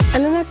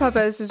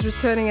Pappas is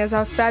returning as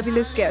our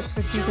fabulous guest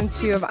for season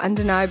 2 of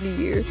Undeniably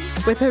You.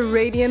 With her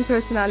radiant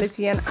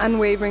personality and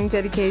unwavering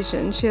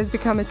dedication, she has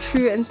become a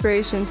true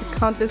inspiration to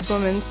countless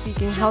women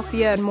seeking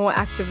healthier and more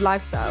active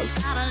lifestyles.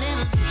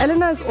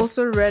 Elena is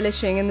also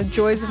relishing in the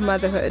joys of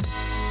motherhood,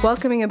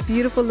 welcoming a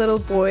beautiful little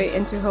boy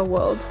into her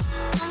world.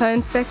 Her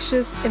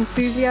infectious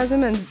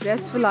enthusiasm and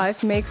zest for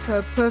life makes her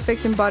a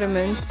perfect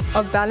embodiment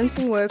of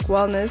balancing work,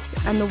 wellness,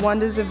 and the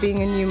wonders of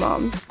being a new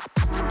mom.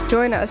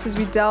 Join us as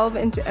we delve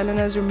into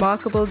Elena's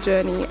remarkable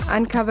journey,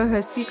 uncover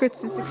her secrets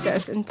to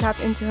success, and tap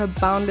into her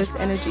boundless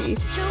energy.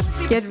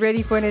 Get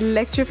ready for an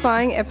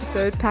electrifying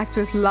episode packed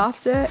with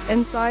laughter,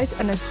 insight,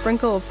 and a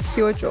sprinkle of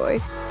pure joy.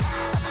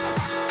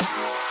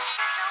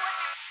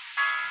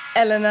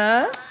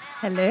 Elena.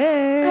 Hello.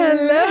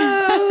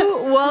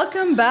 Hello.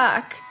 Welcome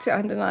back to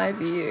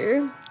Undeniably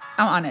You.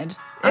 I'm honored.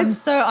 I'm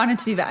so honored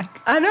to be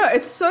back. I know.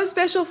 It's so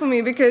special for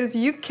me because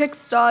you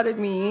kickstarted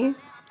me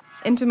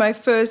into my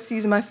first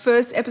season, my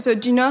first episode.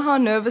 Do you know how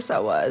nervous I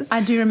was?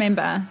 I do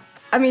remember.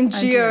 I mean,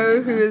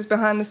 Gio, who is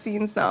behind the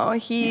scenes now,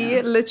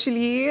 he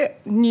literally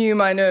knew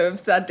my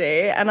nerves that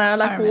day. And I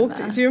walked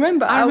in. Do you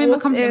remember? I remember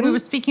walked in. We were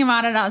speaking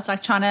about it. I was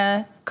like trying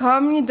to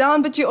calm me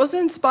down, but you also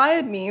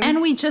inspired me.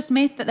 And we just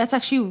met. That's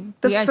actually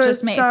the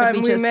first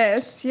time we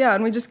met. Yeah,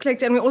 and we just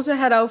clicked. And we also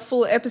had our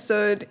full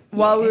episode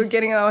while we were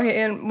getting our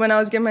hair, when I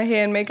was getting my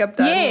hair and makeup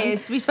done.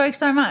 Yes, we spoke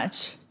so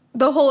much.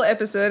 The whole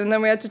episode, and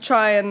then we had to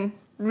try and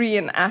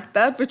reenact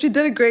that, which you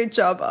did a great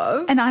job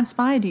of. And I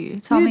inspired you.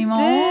 Tell me more.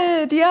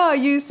 You did,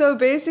 yeah. So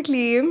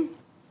basically,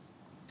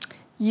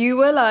 you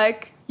were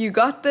like, you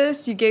got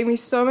this. You gave me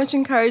so much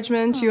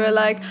encouragement. You were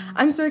like,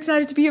 I'm so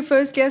excited to be your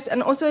first guest.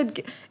 And also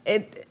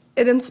it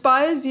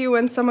inspires you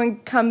when someone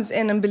comes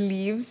in and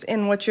believes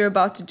in what you're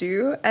about to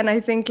do. And I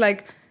think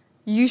like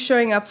you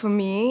showing up for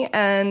me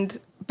and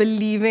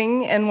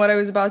believing in what I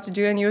was about to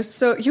do, and you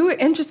were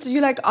interested.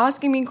 You like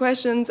asking me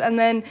questions, and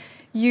then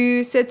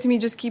you said to me,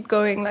 just keep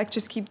going, like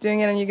just keep doing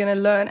it and you're going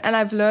to learn. And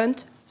I've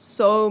learned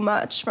so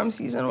much from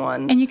season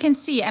 1. And you can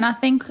see, and I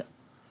think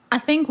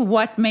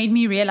what made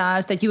me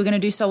realize that you were going to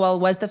do so well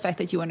was the fact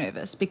that you were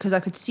nervous, because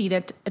I could see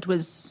that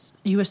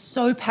you were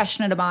so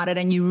passionate about it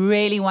and you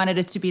really wanted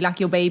it to be like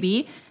your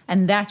baby.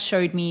 And that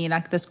showed me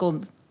like this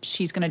girl,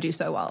 she's going to do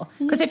so well.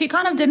 Because if you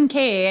kind of didn't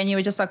care and you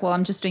were just like, well,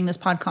 I'm just doing this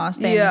podcast,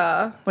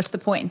 then what's the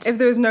point? If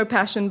there was no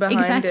passion behind it.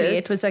 Exactly.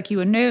 It was like you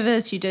were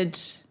nervous,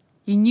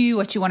 you knew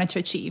what you wanted to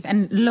achieve.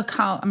 And look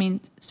how,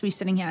 so we're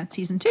sitting here at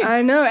season 2.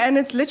 I know. And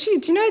it's literally,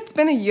 do you know, it's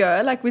been a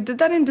year. Like, we did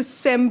that in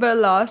December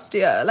last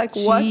year. Like,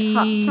 what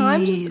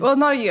time?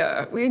 Not a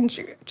year. We're in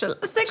July.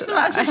 6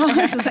 months.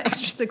 Just an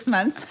extra 6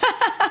 months.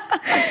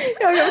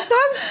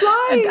 Time's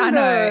flying, I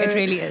know, it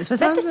really is.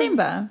 Was that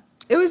December?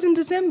 It was in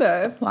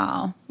December.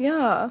 Wow.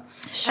 Yeah.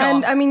 Sure.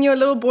 And your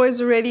little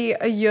boy's already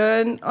a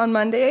year on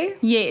Monday.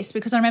 Yes,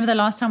 because I remember the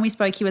last time we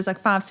spoke, he was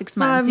like 5-6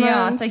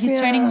 months. So he's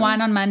turning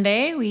 1 on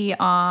Monday. We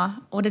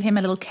ordered him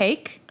a little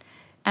cake,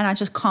 and I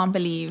just can't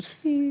believe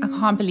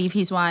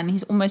he's 1.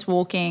 He's almost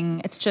walking.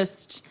 It's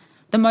just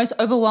the most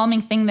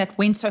overwhelming thing that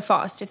went so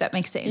fast, if that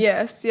makes sense.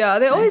 Yes, yeah.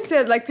 They always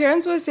said, like,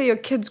 parents always say your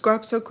kids grow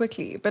up so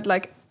quickly, but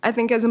like, I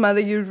think as a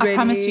mother, you really... I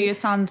promise you, it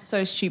sounds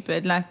so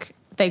stupid, like...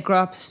 They grow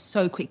up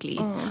so quickly.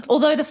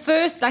 Although the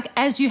first, like,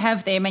 as you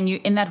have them and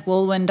you're in that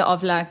whirlwind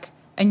of like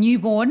a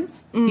newborn,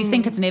 you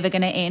think it's never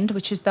going to end,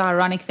 which is the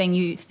ironic thing.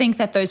 You think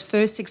that those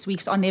first 6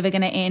 weeks are never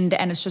going to end,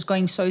 and it's just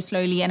going so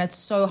slowly and it's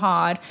so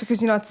hard. Because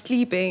you're not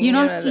sleeping. You're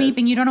not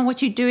sleeping. You don't know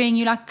what you're doing.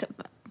 You're like,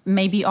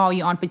 maybe you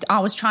aren't, but I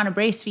was trying to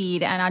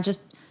breastfeed, and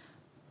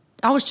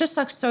I was just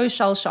like so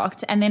shell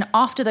shocked. And then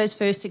after those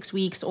first 6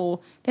 weeks,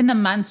 then the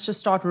months just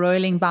start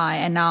rolling by,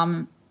 and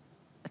now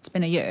it's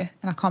been a year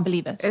and I can't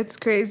believe it. It's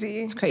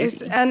crazy. It's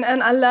crazy. And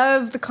I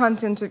love the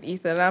content of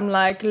Ethan. I'm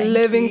like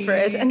living for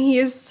it. And he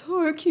is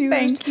so cute.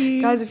 Thank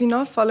you. Guys, if you're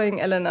not following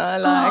Elena,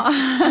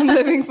 I'm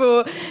living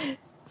for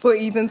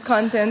Ethan's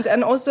content.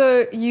 And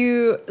also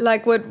you,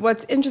 like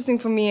what's interesting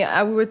for me,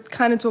 we were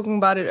kind of talking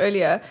about it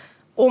earlier.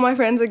 All my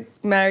friends are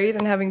married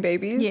and having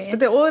babies. Yes. But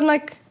they're all in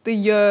like the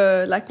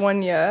year, like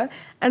 1 year.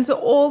 And so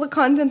all the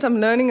content I'm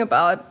learning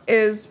about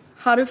is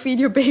how to feed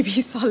your baby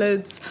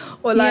solids,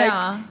 or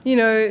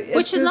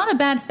which is not a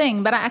bad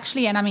thing. But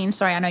sorry,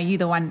 I know you're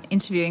the one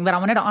interviewing, but I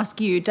wanted to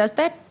ask you, does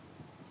that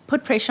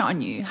put pressure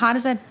on you?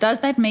 Does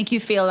that make you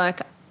feel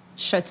like,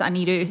 shit, I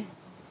need to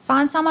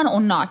find someone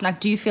or not? Like,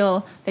 do you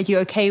feel that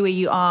you're okay where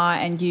you are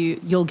and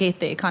you'll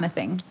get there kind of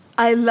thing?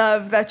 I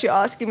love that you're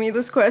asking me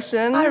this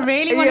question. I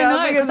really want to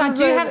know, because I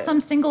do have some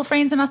single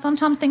friends, and I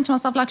sometimes think to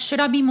myself, like, should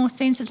I be more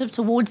sensitive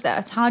towards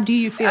that? How do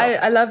you feel?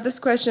 I love this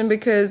question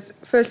because,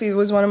 firstly, it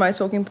was one of my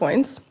talking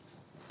points.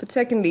 But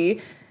secondly,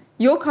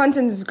 your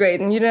content is great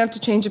and you don't have to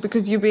change it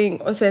because you're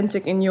being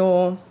authentic in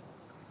your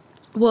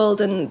world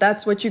and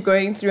that's what you're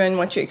going through and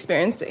what you're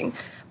experiencing.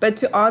 But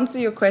to answer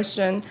your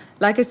question,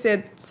 like I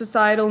said,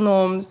 societal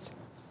norms,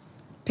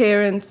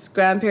 parents,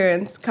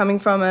 grandparents, coming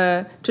from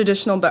a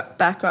traditional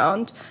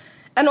background,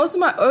 and also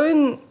my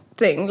own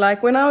thing.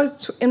 Like when I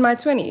was in my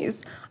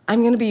 20s,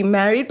 I'm going to be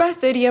married by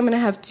 30. I'm going to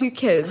have 2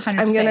 kids. 100%.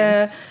 I'm going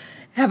to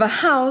have a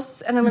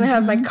house, and I'm going to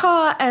have my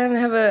car, and I'm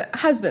going to have a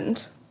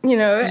husband, you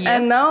know? Yep.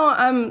 And now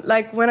I'm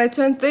like, when I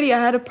turned 30, I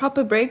had a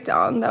proper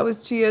breakdown. That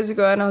was 2 years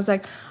ago. And I was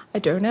like, I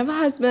don't have a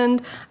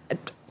husband.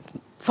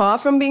 Far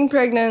from being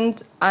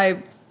pregnant.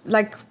 I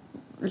like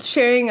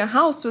sharing a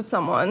house with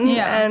someone.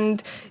 Yeah.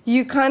 And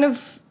you kind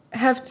of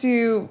have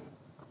to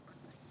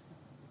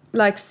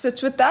like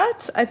sit with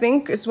that, I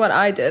think, is what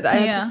I did. I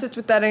had to sit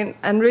with that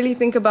and really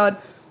think about,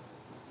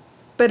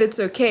 but it's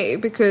okay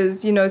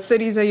because, you know,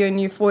 30s are your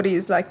new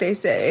 40s, like they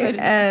say. Totally.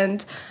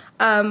 And,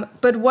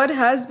 but what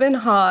has been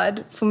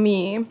hard for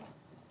me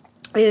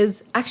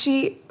is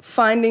actually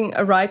finding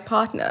a right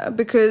partner,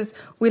 because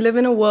we live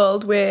in a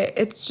world where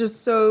it's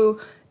just so,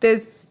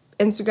 there's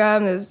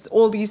Instagram, there's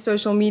all these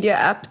social media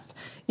apps,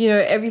 you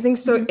know,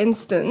 everything's so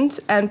instant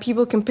and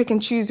people can pick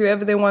and choose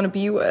whoever they want to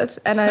be with.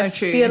 And So I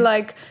true. feel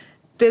like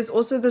there's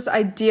also this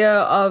idea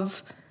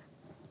of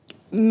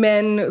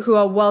men who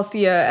are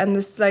wealthier and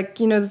this, like,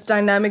 you know, this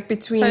dynamic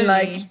between Totally.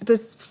 like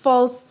this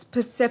false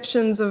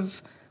perceptions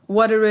of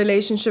what a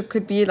relationship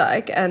could be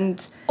like,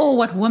 and or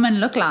what women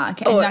look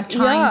like, and like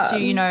trying yeah. to,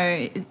 you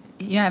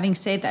know, having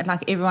said that,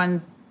 like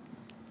everyone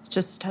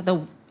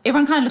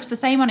kind of looks the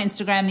same on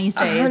Instagram these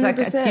days, 100%.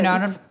 like, you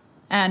know,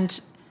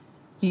 and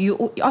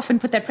you often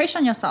put that pressure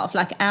on yourself,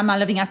 like, am I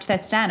living up to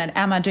that standard?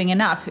 Am I doing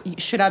enough?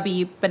 Should I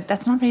be? But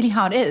that's not really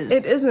how it is.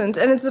 it isn't,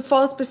 and it's a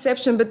false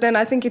perception. But then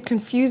I think it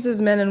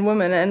confuses men and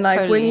women, and like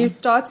Totally. when you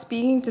start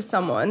speaking to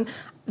someone,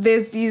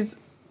 there's these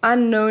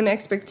unknown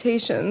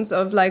expectations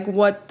of like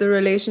what the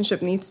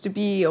relationship needs to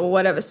be or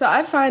whatever. So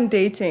I find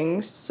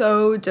dating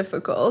so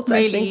difficult.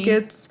 Really? I think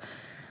it's,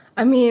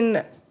 I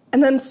mean,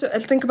 and then so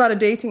think about a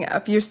dating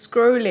app. You're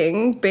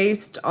scrolling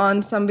based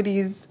on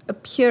somebody's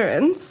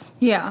appearance.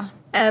 Yeah.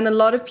 And a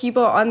lot of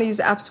people are on these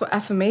apps for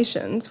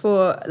affirmations,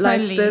 for like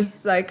Totally.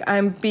 this, like,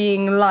 I'm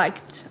being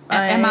liked.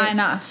 Am I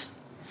enough?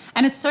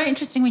 And it's so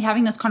interesting we're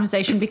having this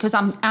conversation, because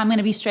I'm going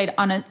to be straight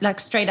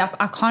up.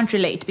 I can't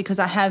relate, because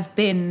I have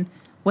been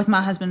with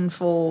my husband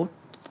for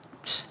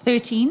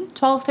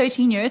 12,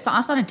 13 years. So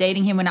I started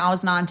dating him when I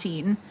was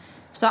 19.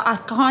 So I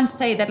can't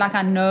say that like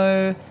I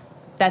know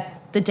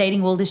that the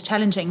dating world is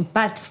challenging,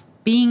 but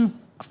being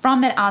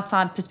from that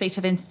outside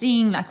perspective and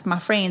seeing like my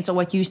friends or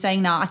what you're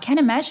saying now, I can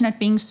imagine it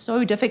being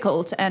so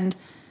difficult. And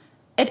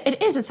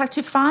it is. It's like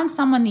to find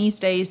someone these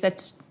days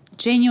that's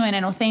genuine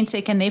and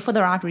authentic and there for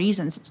the right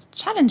reasons. It's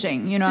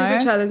challenging, you know?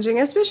 Super challenging,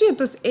 especially at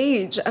this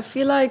age. I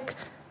feel like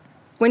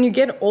when you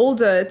get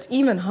older, it's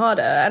even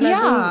harder. And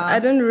Yeah. I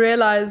didn't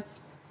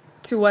realize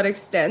to what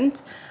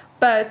extent.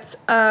 But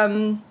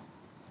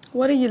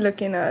what are you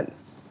looking at?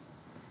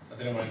 I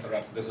didn't want to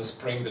interrupt. There's a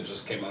spring that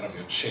just came out of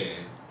your chair.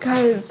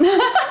 Guys,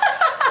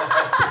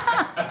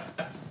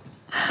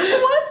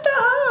 What the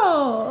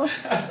hell?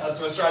 I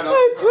was trying not I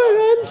to put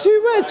on too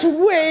much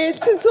weight.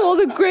 It's all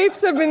the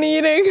grapes I've been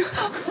eating.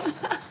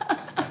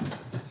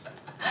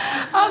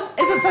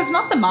 So it's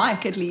not the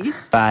mic, at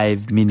least.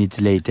 5 minutes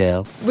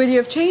later. Would you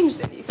have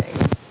changed anything?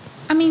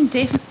 I mean,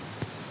 definitely.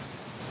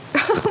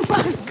 Oh my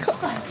God. It's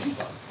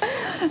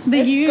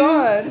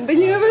Gone. The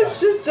universe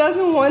just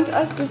doesn't want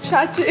us to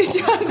chat to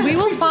each other. We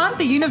will find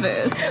the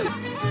universe.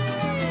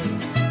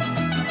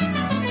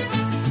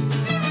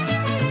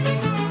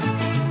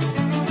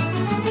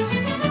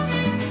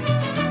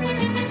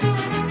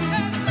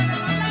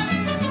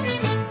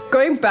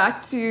 Going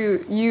back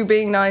to you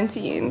being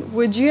 19,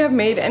 would you have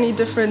made any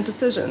different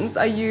decisions?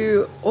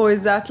 Or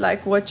is that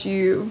like what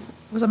you...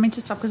 Was I meant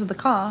to stop because of the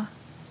car?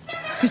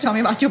 You tell me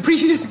about your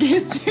previous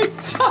guest who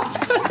stopped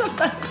because of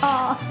the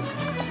car.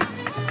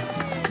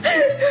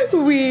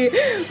 We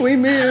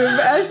move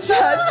as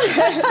chat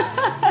says.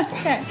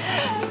 Okay.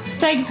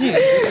 Take two.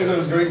 It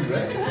was going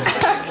great.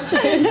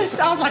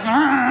 I was like,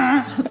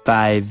 "Argh."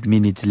 5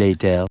 minutes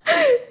later.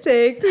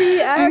 Take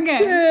the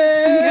action.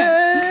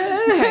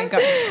 Okay, go.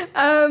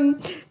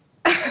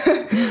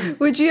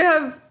 Would you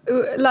have,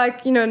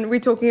 like, you know, we're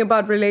talking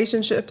about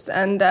relationships,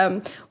 and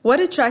what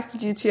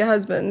attracted you to your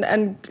husband?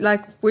 And,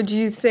 like, would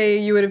you say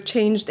you would have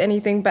changed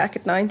anything back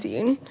at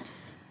 19?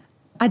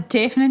 I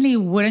definitely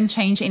wouldn't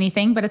change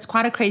anything, but it's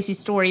quite a crazy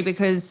story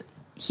because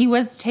he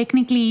was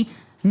technically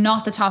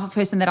not the type of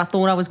person that I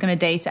thought I was going to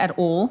date at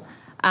all.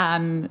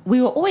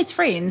 We were always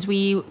friends.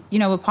 We,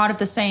 were part of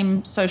the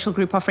same social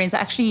group of friends. I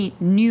actually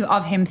knew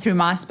of him through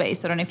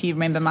MySpace. I don't know if you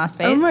remember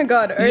MySpace. Oh my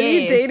God,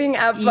 early dating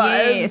app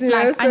vibes,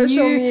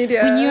 social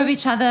media. We knew of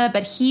each other,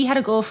 but he had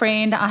a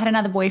girlfriend. I had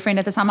another boyfriend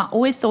at the time. I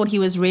always thought he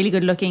was really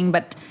good looking,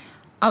 but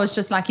I was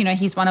just like,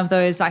 he's one of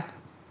those like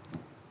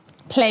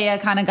player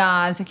kind of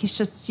guys. Like he's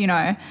just,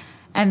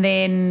 and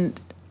then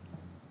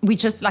we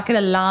just like it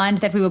aligned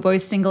that we were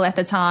both single at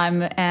the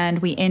time, and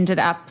we ended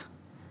up,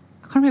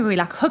 I can't remember, we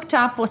like hooked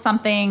up or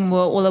something. We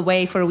were all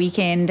away for a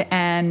weekend,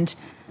 and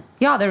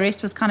yeah, the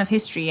rest was kind of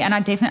history. And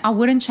I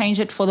wouldn't change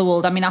it for the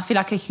world. I mean, I feel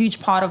like a huge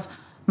part of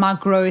my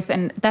growth,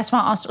 and that's why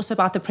I asked also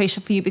about the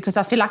pressure for you, because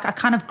I feel like I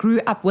kind of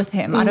grew up with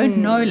him. I don't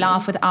know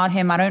life without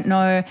him. I don't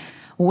know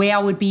where I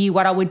would be,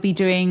 what I would be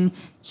doing.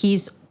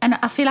 And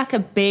I feel like a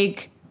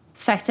big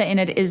factor in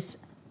it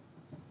is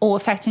or in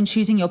fact in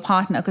choosing your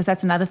partner, because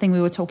that's another thing we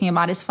were talking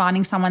about, is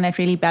finding someone that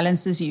really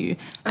balances you.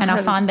 And 100%.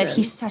 I find that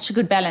he's such a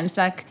good balance.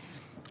 Like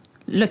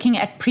looking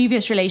at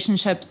previous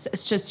relationships,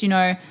 it's just,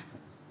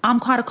 I'm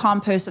quite a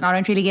calm person. I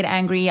don't really get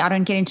angry. I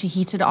don't get into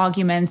heated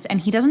arguments. And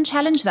he doesn't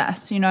challenge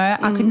that,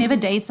 I could never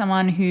date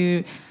someone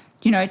who,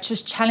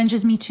 just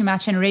challenges me too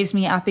much and revs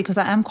me up, because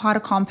I am quite a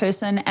calm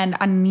person and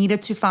I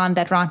needed to find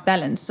that right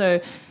balance. So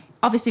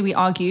obviously we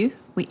argue.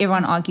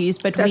 Everyone argues,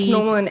 but that's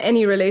normal in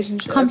any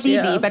relationship.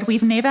 Completely, but we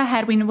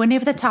were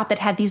never the type that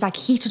had these like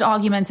heated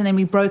arguments and then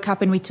we broke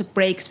up and we took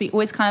breaks. We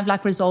always kind of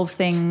like resolved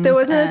things. There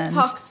wasn't a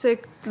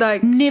toxic,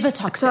 never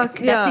toxic.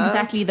 That's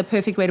exactly the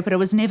perfect way to put it. It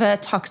was never a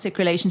toxic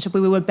relationship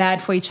where we were bad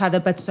for each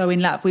other but so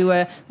in love. We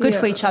were good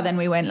for each other and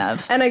we were in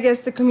love. And I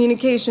guess the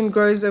communication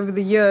grows over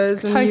the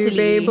years, and you'll be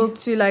able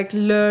to like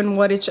learn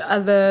what each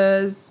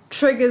other's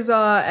triggers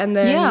are, and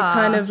then you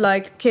kind of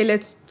like, okay,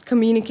 let's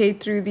communicate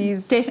through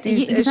these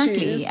exactly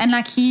issues. And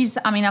like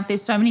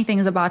there's so many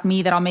things about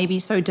me that are maybe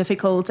so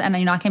difficult, and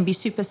I can be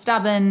super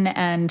stubborn,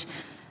 and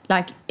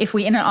like if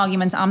we're in an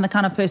argument, I'm the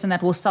kind of person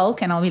that will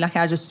sulk and I'll be like,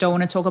 I just don't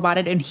want to talk about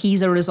it, and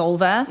he's a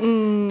resolver.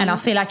 And I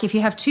feel like if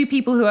you have two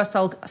people who are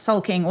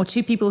sulking or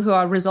two people who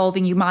are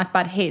resolving, you might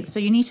butt heads. So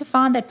you need to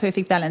find that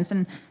perfect balance,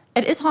 and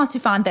it is hard to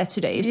find that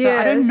today. So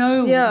I don't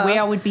know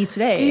where I would be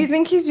today. Do you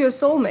think he's your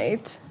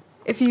soulmate?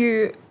 If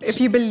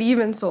you believe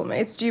in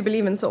soulmates, do you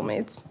believe in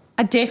soulmates?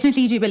 I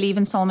definitely do believe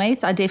in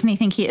soulmates. I definitely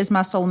think he is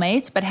my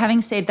soulmate. But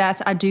having said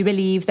that, I do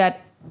believe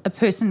that a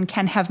person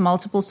can have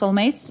multiple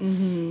soulmates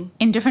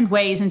in different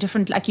ways,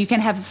 like you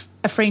can have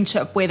a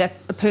friendship where that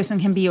a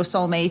person can be your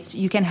soulmate.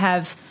 You can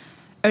have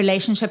a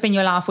relationship in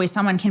your life where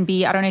someone can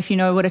be, I don't know if you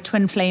know what a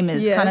twin flame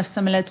is, kind of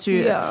similar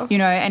to,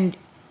 and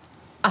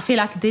I feel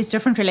like there's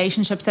different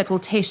relationships that will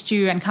test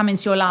you and come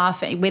into your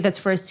life, whether it's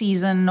for a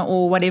season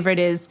or whatever it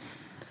is.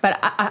 But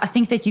I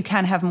think that you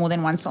can have more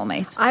than one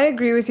soulmate. I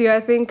agree with you. I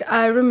think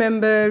I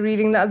remember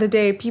reading the other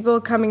day, people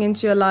coming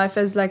into your life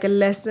as like a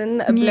lesson,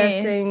 a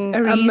blessing,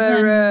 a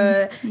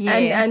mirror.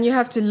 And you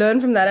have to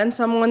learn from that. And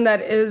someone that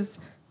is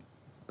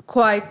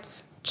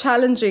quite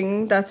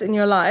challenging that's in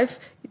your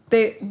life,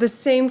 the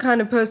same kind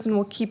of person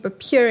will keep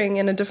appearing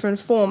in a different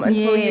form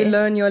until you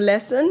learn your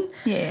lesson.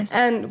 Yes.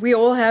 And we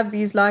all have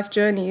these life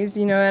journeys,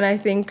 and I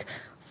think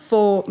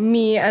for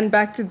me, and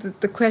back to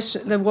the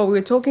question, what we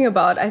were talking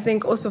about, I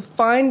think also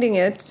finding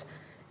this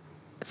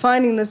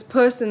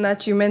person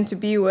that you're meant to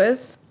be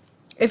with,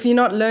 if you're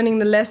not learning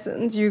the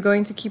lessons, you're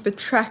going to keep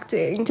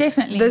attracting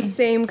the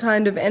same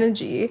kind of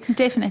energy.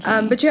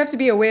 Definitely. But you have to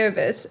be aware of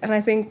it. And I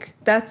think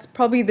that's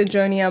probably the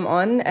journey I'm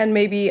on. And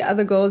maybe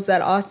other girls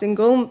that are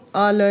single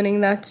are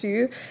learning that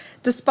too,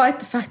 despite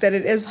the fact that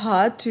it is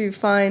hard to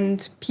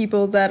find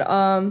people that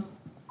are...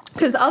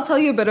 Because I'll tell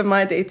you a bit of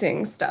my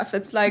dating stuff.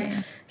 It's like...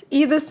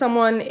 Either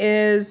someone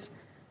is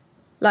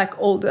like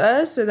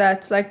older, so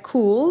that's like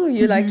cool,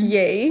 you're like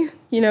yay,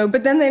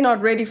 but then they're not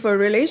ready for a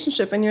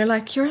relationship, and you're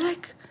like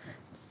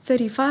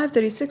 35,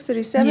 36,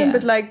 37,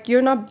 but like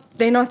they're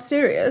not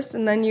serious,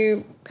 and then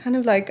you kind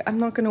of like, I'm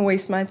not going to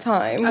waste my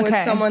time with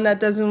someone that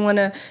doesn't want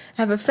to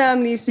have a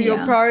family, so your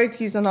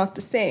priorities are not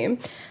the same.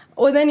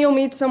 Or then you'll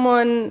meet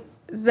someone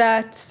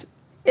that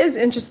is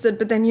interested,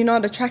 but then you're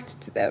not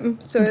attracted to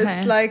them. So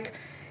it's like,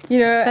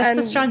 that's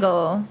the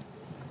struggle.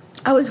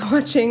 I was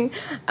watching,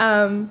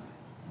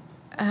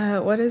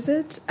 what is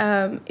it?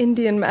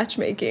 Indian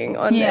matchmaking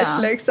on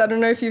Netflix. I don't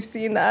know if you've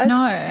seen that.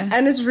 No.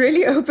 And it's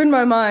really opened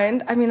my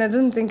mind. I mean, I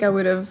didn't think I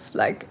would have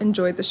like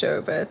enjoyed the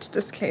show, but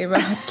disclaimer,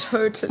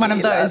 totally. One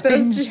of those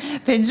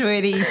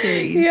binge-worthy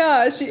series.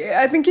 Yeah,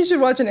 I think you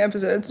should watch an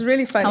episode. It's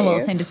really funny. I will,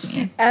 send it to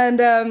me.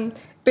 And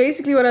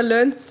basically what I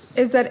learned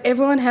is that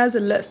everyone has a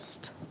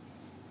list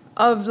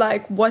of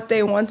like what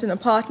they want in a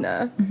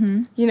partner,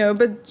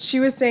 but she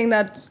was saying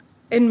that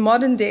in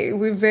modern day,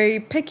 we're very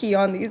picky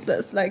on these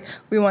lists. Like,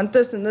 we want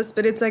this and this,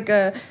 but it's like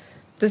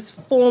this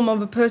form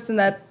of a person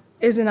that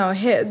is in our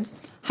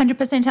heads.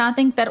 100%. I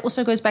think that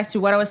also goes back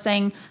to what I was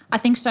saying. I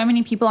think so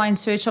many people are in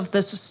search of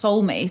this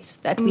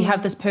soulmate that we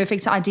have this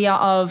perfect idea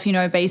of,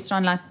 based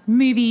on like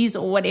movies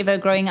or whatever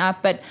growing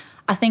up. But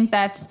I think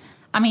that,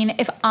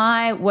 if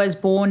I was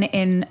born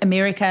in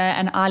America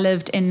and I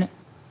lived in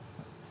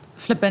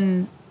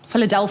flippin'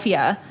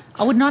 Philadelphia,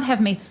 I would not have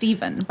met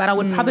Stephen, but I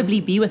would probably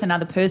be with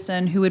another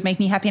person who would make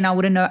me happy and I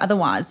wouldn't know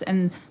otherwise.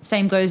 And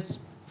same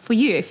goes for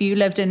you. If you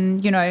lived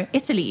in,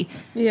 Italy,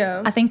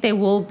 I think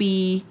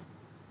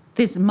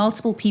there's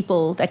multiple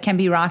people that can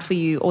be right for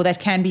you or that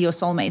can be your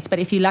soulmates. But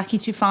if you're lucky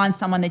to find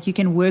someone that you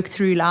can work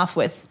through life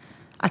with,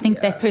 I think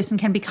that person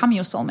can become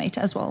your soulmate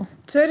as well.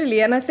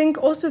 Totally. And I think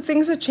also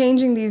things are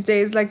changing these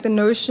days, like the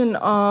notion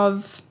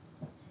of...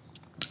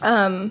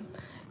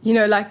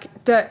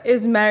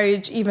 is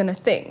marriage even a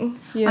thing?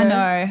 I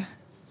know.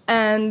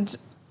 And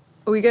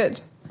are we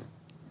good?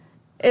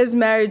 Is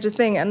marriage a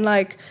thing? And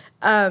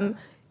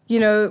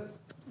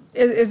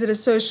is it a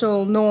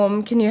social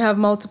norm? Can you have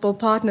multiple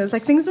partners?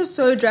 Like, things are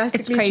so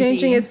drastically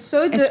changing. It's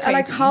so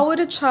like, how would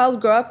a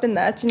child grow up in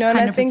that? And 100%.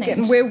 I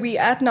think where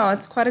we're at now,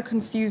 it's quite a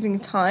confusing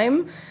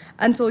time.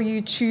 until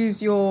you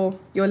choose your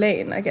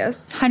lane, I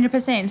guess.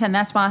 100%. And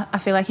that's why I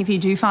feel like if you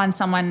do find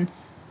someone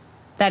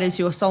that is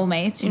your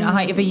soulmate, you know,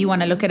 however you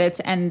want to look at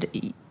it, and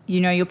you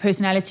know your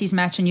personalities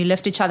match and you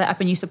lift each other up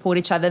and you support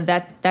each other,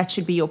 that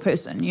should be your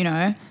person, you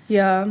know.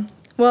 Yeah.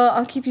 Well,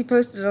 I'll keep you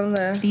posted on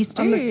the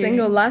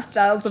single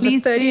lifestyles of a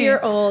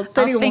 30-year-old.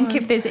 31. I think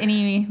if there's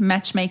any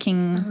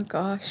matchmaking. Oh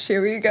gosh,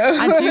 here we go.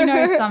 I do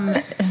know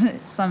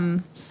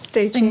some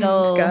Stay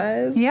single tuned,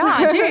 guys. Yeah,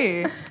 I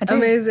do.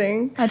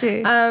 Amazing. I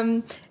do.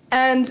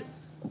 And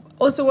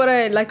also what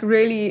I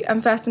really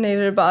am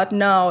fascinated about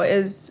now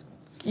is,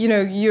 you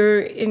know,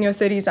 you're in your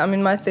 30s, I'm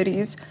in my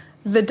 30s,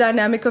 the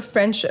dynamic of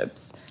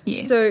friendships.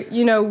 Yes. So,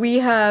 you know,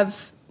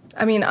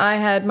 I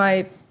had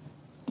my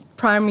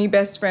primary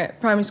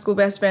school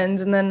best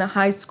friends, and then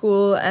high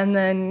school, and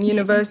then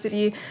university.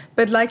 Yes.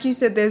 But like you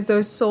said, there's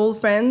those soul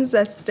friends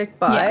that stick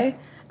by.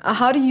 Yeah.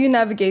 How do you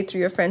navigate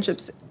through your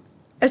friendships,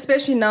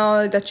 especially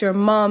now that you're a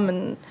mom?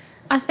 And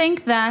I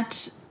think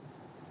that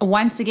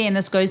once again,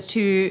 this goes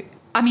to,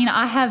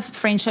 I have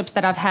friendships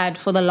that I've had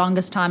for the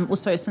longest time,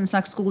 also since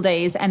school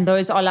days, and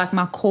those are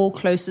my core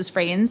closest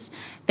friends.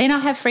 Then I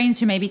have friends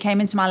who maybe came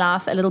into my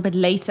life a little bit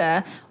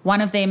later. One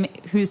of them,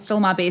 who's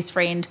still my best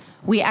friend,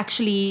 we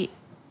actually,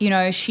 you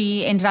know,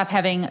 she ended up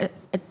having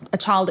a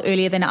child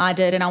earlier than I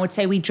did, and I would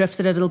say we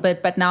drifted a little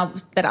bit, but now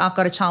that I've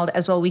got a child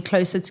as well, we're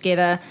closer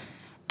together.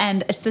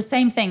 And it's the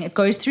same thing. It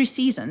goes through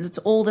seasons. It's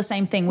all the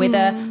same thing.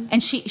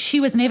 And she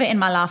was never in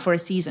my life for a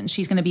season.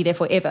 She's going to be there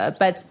forever.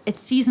 But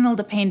it's seasonal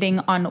depending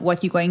on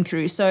what you're going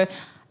through. So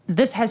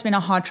this has been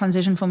a hard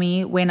transition for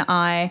me when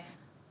I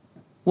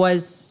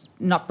was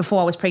not,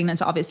 before I was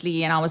pregnant,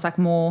 obviously, and I was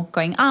more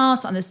going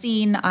out on the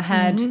scene. I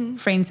had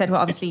friends that were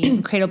obviously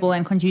incredible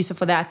and conducive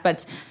for that.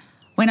 But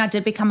when I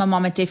did become a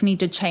mom, it definitely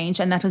did change,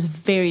 and that was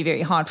very,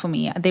 very hard for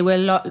me. There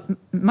were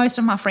most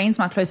of my friends,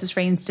 my closest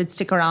friends, did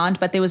stick around,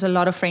 but there was a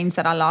lot of friends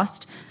that I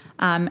lost.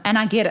 And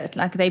I get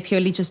it. They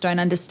purely just don't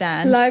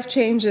understand. Life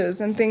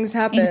changes and things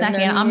happen.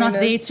 Exactly. And I'm not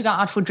there to go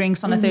out for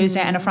drinks on a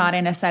Thursday and a Friday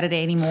and a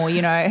Saturday anymore.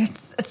 You know,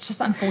 it's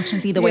just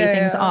unfortunately the way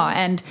things are.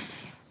 And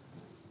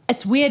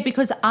it's weird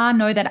because I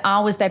know that I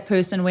was that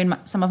person when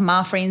some of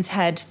my friends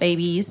had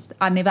babies.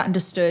 I never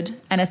understood.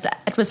 And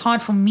it was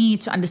hard for me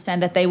to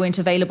understand that they weren't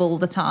available all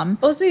the time.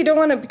 Also, you don't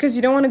want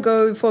to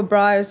go for a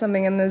bri or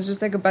something and there's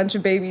just a bunch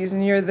of babies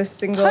and you're the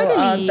single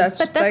aunt. That's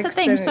the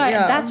thing. So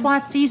that's why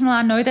it's seasonal.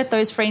 I know that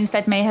those friends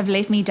that may have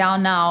let me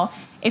down now,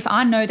 if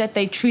I know that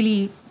they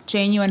truly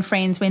genuine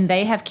friends, when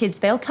they have kids,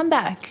 they'll come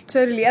back.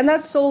 Totally. And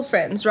that's soul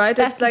friends, right?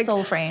 That's the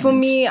soul friend. For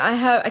me,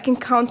 I can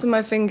count on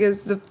my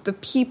fingers the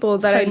people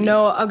that I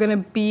know are going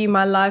to be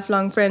my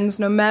lifelong friends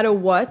no matter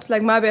what.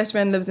 My best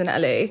friend lives in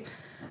LA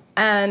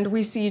and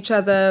we see each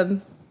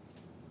other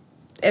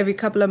every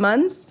couple of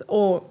months,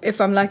 or if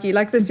I'm lucky,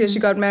 this year she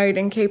got married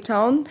in Cape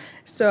Town,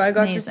 so I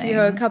got to see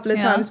her a couple of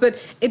times. But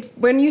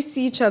when you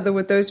see each other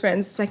with those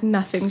friends, it's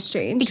nothing's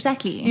changed.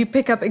 Exactly. You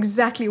pick up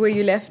exactly where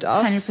you left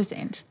off.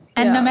 100%.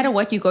 And no matter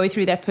what you go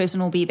through, that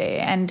person will be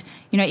there. And,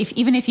 you know,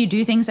 even if you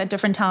do things at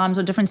different times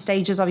or different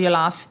stages of your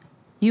life,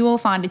 you will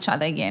find each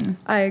other again.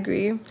 I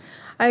agree.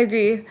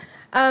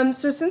 So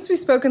since we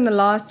spoke in the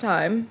last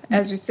time,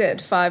 as we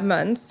said, 5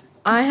 months,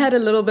 I had a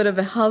little bit of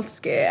a health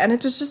scare. And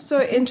it was just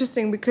so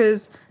interesting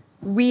because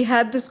we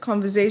had this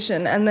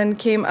conversation and then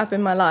came up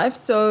in my life.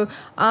 So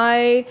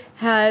they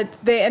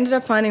ended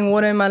up finding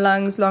water in my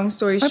lungs, long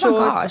story short. My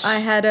gosh. I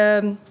had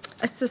a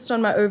cyst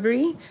on my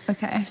ovary.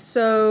 Okay.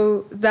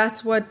 So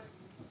that's what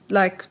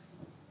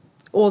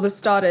all this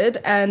started,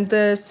 and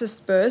the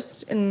cyst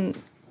burst in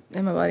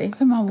my body.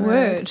 Oh my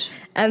word.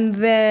 And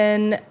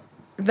then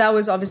that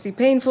was obviously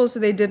painful, so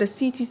they did a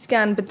CT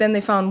scan, but then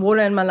they found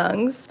water in my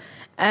lungs,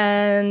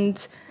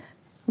 and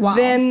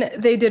then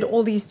they did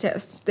all these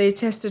tests. They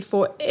tested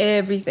for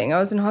everything. I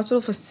was in hospital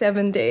for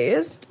 7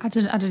 days. I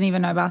didn't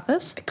even know about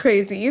this.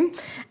 Crazy.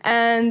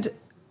 And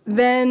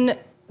then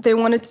they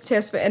wanted to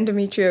test for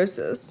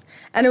endometriosis.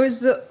 And it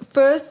was the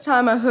first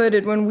time I heard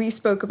it when we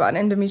spoke about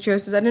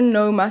endometriosis. I didn't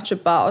know much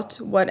about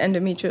what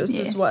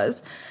endometriosis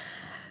was.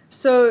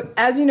 So,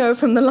 as you know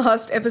from the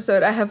last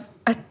episode, I have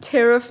a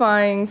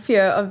terrifying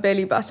fear of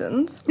belly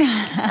buttons.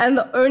 And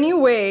the only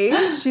way,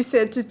 she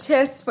said, to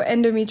test for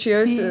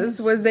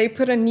endometriosis was they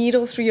put a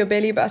needle through your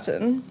belly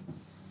button.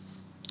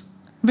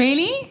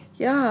 Really?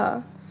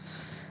 Yeah.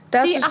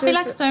 I feel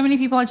like so many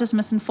people are just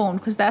misinformed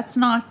because that's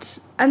not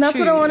And that's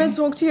true. what I want to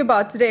talk to you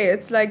about today.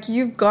 It's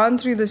you've gone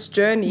through this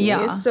journey,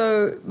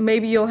 so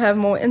maybe you'll have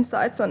more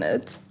insights on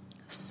it.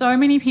 So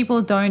many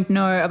people don't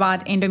know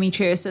about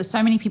endometriosis.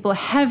 So many people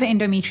have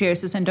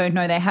endometriosis and don't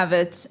know they have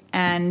it.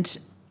 And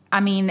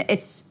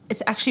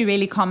it's actually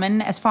really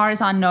common. As far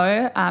as I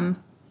know,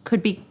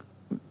 could be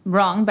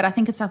wrong, but I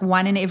think it's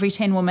 1 in every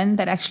 10 women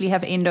that actually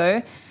have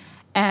endo.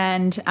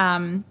 And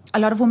a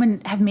lot of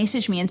women have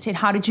messaged me and said,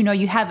 how did you know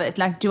you have it?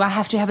 Like, do I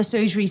have to have a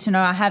surgery to know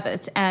I have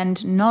it?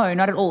 And no,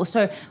 not at all.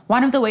 So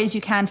one of the ways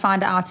you can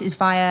find out is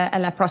via a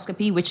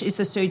laparoscopy, which is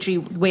the surgery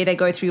where they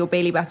go through your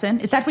belly button.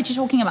 Is that what you're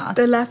talking about?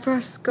 The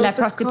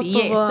laparoscopy,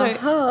 yes.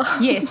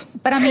 So, yes.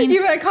 But I mean...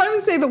 I can't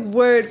even say the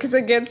word because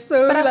it gets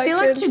so... But I feel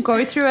like to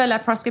go through a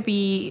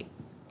laparoscopy,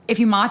 if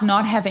you might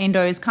not have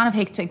endo, is kind of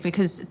hectic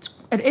because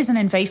it is an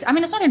invasive. I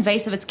mean, it's not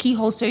invasive; it's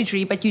keyhole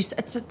surgery, but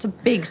it's a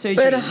big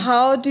surgery. But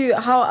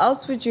how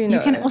else would you know?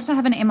 You can also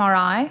have an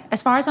MRI.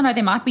 As far as I know,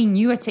 there might be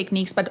newer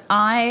techniques, but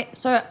let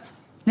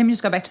me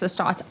just go back to the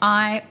start.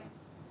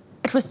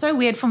 It was so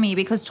weird for me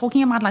because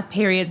talking about like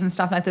periods and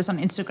stuff like this on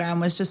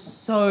Instagram was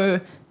just so,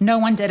 no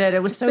one did it.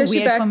 It was Especially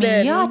so weird for me.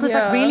 Then, it was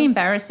like really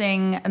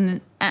embarrassing.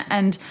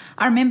 And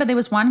I remember there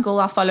was one girl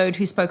I followed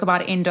who spoke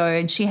about endo,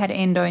 and she had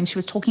endo and she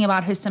was talking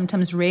about her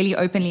symptoms really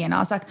openly. And I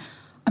was like,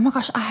 oh my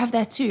gosh, I have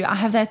that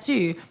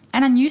too.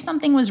 And I knew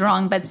something was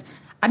wrong, but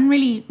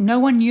no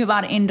one knew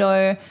about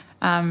endo.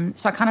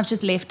 So I kind of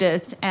just left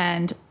it.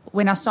 And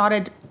when I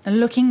started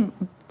looking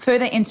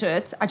further into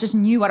it, I just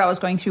knew what I was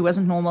going through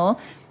wasn't normal.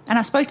 And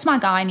I spoke to my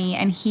gynae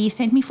and he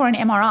sent me for an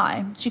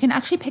MRI. So you can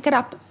actually pick it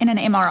up in an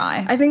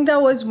MRI. I think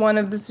that was one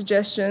of the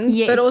suggestions.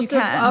 Yes, but also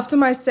you can. After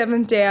my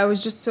 7th day, I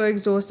was just so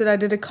exhausted. I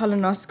did a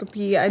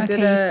colonoscopy.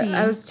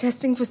 I was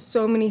testing for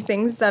so many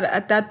things that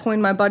at that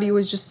point my body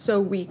was just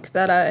so weak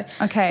that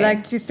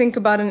like to think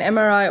about an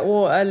MRI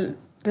or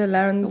the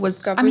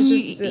laparoscopy. I mean,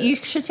 you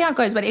should see how it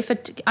goes. But an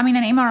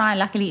MRI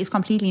luckily is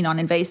completely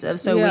non-invasive.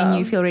 So when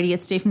you feel ready,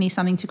 it's definitely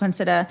something to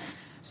consider.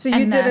 So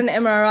you did an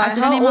MRI. I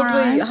did an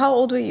MRI. How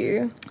old were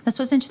you? This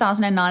was in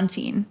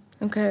 2019.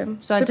 Okay.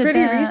 So I did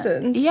pretty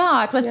recent.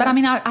 Yeah, it was. Yeah. But I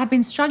mean, I'd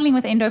been struggling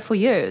with endo for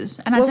years.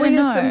 And what were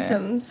your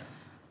symptoms?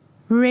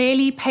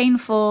 Really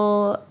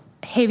painful,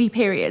 heavy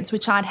periods,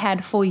 which I'd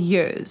had for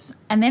years.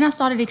 And then I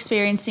started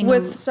experiencing...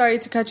 Sorry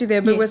to cut you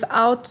there, but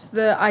without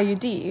the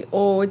IUD?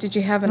 Or did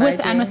you have an IUD?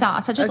 With and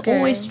without. I just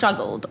always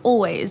struggled,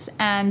 always.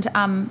 And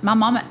my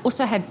mom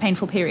also had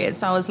painful periods.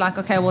 So I was like,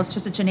 okay, well, it's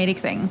just a genetic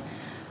thing.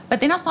 But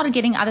then I started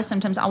getting other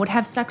symptoms. I would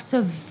have like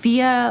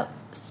severe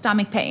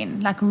stomach pain,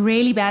 like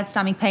really bad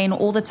stomach pain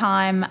all the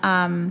time.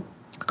 I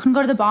couldn't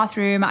go to the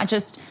bathroom.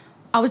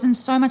 I was in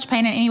so much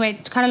pain. And anyway,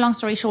 to cut a long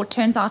story short,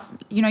 turns out,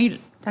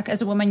 like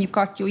as a woman, you've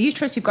got your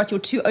uterus, you've got your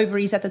 2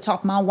 ovaries at the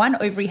top. My 1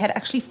 ovary had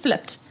actually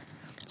flipped.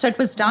 So it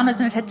was downwards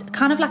and it had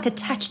kind of like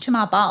attached to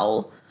my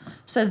bowel.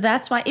 So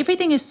that's why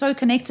everything is so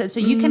connected.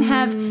 So you can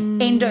have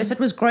endo. So it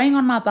was growing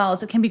on my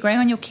bowels. It can be growing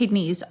on your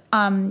kidneys,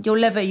 your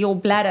liver, your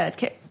bladder.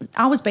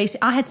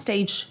 I had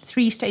stage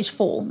 3, stage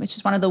 4, which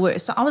is one of the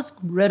worst. So I was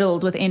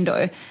riddled with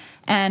endo.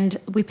 And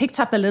we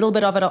picked up a little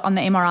bit of it on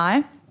the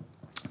MRI.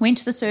 Went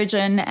to the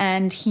surgeon,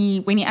 and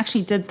when he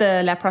actually did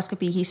the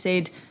laparoscopy, he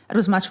said it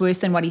was much worse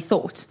than what he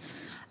thought.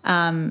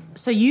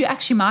 So you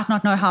actually might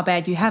not know how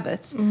bad you have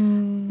it.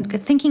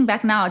 Thinking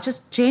back now,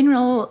 just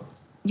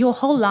your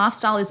whole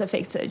lifestyle is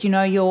affected.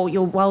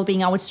 Your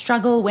well-being. I would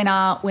struggle when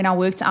I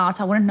worked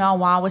out. I wouldn't know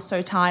why I was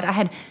so tired. I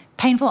had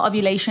painful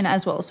ovulation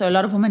as well. So a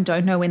lot of women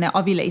don't know when they're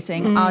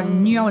ovulating. I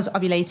knew I was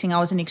ovulating. I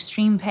was in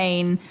extreme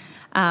pain.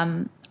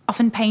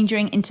 Often pain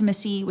during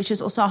intimacy, which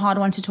is also a hard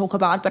one to talk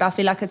about, but I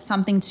feel like it's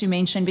something to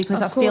mention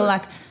because I feel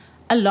like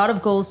a lot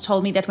of girls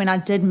told me that when I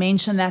did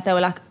mention that, they were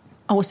like,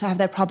 I also have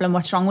that problem.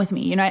 What's wrong with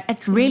me?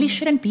 It really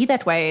shouldn't be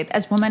that way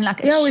as women.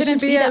 Like, it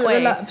shouldn't be that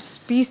way.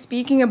 Be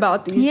speaking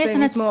about these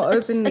things more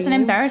openly. It's an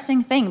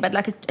embarrassing thing, but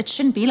like it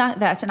shouldn't be like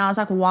that. And I was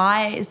like,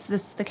 why is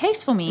this the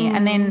case for me?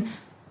 And then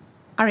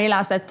I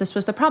realized that this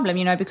was the problem,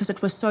 because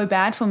it was so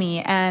bad for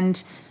me.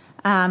 And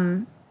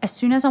as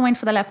soon as I went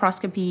for the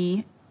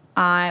laparoscopy,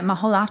 my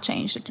whole life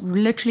changed. It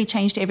literally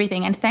changed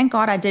everything. And thank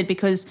God I did,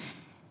 because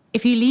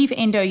if you leave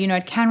endo,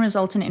 it can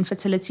result in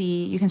infertility.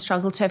 You can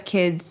struggle to have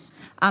kids.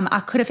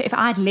 I could have, if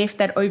I had left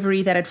that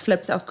ovary that had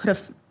flipped,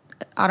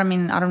 I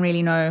don't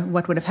really know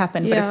what would have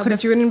happened. Yeah, but it could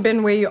have, you wouldn't have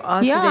been where you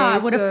are today. Yeah, I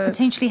would have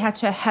potentially had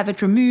to have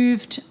it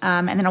removed.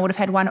 And then I would have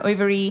had 1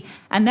 ovary.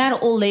 And that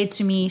all led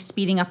to me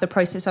speeding up the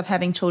process of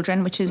having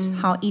children, which is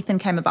how Ethan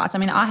came about. I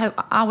mean,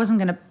 I wasn't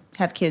going to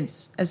have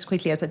kids as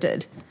quickly as I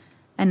did.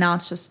 And now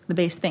it's just the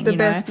best thing, the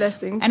best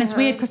blessing. And it's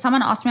weird because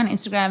someone asked me on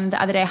Instagram the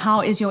other day,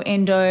 how is your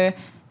endo?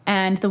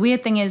 And the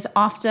weird thing is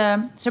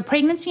so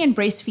pregnancy and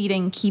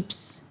breastfeeding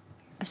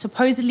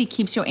supposedly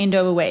keeps your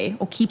endo away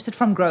or keeps it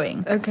from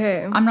growing.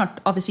 Okay. I'm not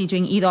obviously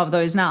doing either of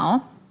those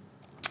now.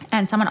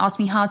 And someone asked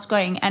me how it's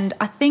going. And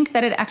I think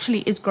that it actually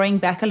is growing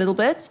back a little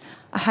bit.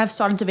 I have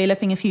started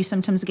developing a few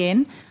symptoms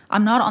again.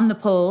 I'm not on the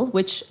pill,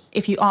 which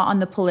if you are on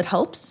the pill, it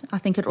helps. I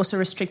think it also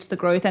restricts the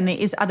growth, and there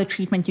is other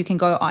treatment you can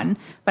go on.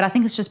 But I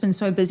think it's just been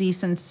so busy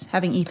since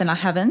having Ethan, I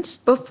haven't.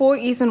 Before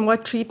Ethan,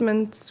 what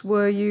treatments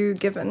were you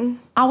given?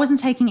 I wasn't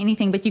taking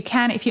anything, but you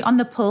can, if you're on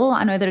the pill,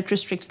 I know that it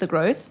restricts the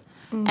growth.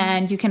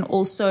 And you can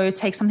also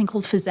take something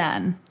called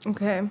Fizan.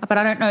 Okay. But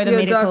I don't know the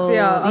medical...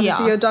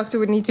 Obviously your doctor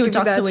would need to give you that.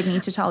 Your doctor would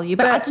need to tell you.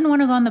 But I didn't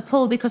want to go on the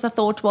pill because I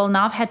thought, well,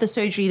 now I've had the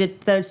surgery.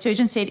 That the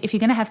surgeon said, if you're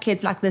going to have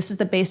kids, like, this is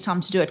the best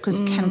time to do it because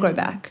it can grow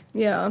back.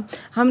 Yeah.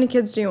 How many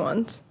kids do you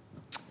want?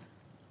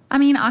 I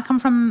mean, I come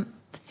from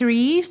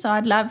 3, so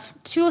I'd love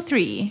 2 or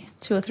 3.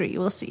 2 or 3,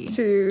 we'll see.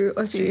 2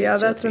 or 3, yeah,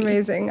 that's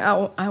amazing.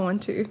 I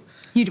want to.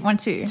 You'd want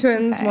to?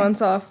 Twins okay.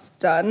 Once off,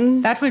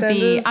 done. That would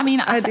be, I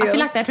feel ideal.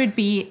 like that would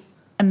be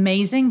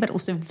amazing, but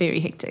also very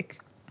hectic.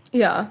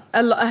 Yeah,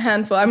 a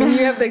handful. I mean,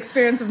 you have the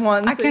experience of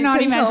one, I so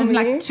cannot you can imagine,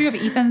 tell me. like 2 of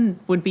Ethan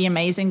would be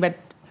amazing, but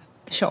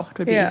sure, it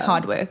would be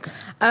hard work.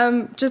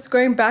 Just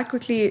going back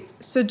quickly,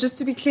 so just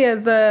to be clear,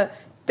 the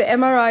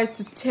MRI is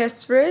to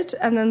test for it,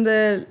 and then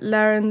the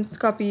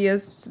laparoscopy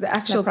is to the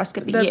actual...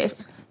 Laparoscopy,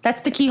 yes.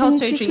 That's the keyhole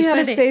surgery. Can you teach me how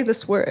to say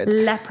this word?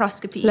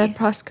 Laparoscopy.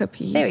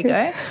 Laparoscopy. There we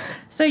go.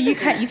 So you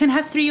can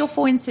have 3 or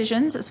 4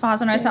 incisions, as far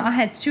as I know. So I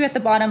had 2 at the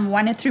bottom,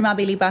 1 through my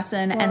belly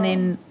button, and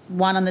then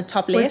 1 on the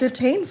top left. Was it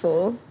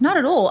painful? Not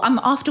at all.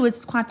 Afterwards,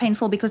 it's quite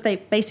painful because they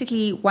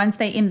basically, once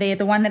they're in there,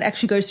 the one that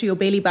actually goes through your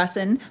belly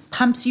button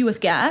pumps you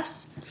with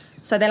gas.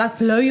 So they like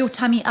blow your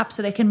tummy up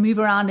so they can move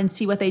around and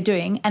see what they're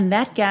doing. And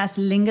that gas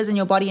lingers in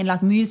your body and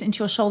like moves into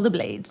your shoulder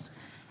blades.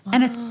 Wow.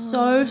 And it's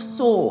so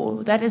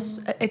sore.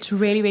 It's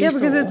really, really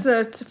sore. Yeah, because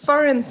it's a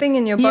foreign thing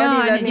in your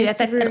body that needs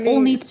to it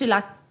all needs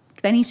to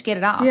they need to get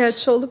it out. Yeah,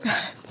 shoulder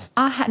pads.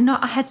 I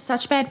had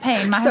such bad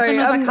pain. My husband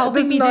was like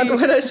helping me do. This is not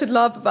what I should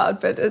laugh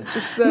about, but it's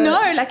just the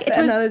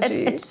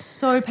it's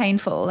so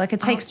painful. Like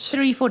it takes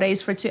 3-4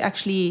 days for it to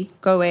actually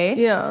go away.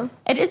 Yeah.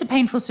 It is a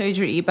painful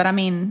surgery, but I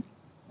mean,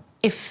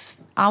 if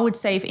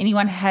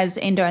anyone has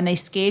endo and they're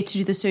scared to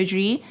do the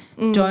surgery,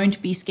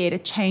 don't be scared.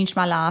 It changed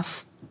my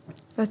life.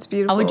 That's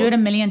beautiful. I would do it a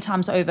million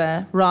times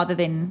over rather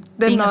than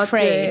being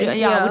afraid.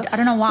 I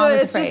don't know why I was afraid.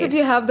 So it's just if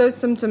you have those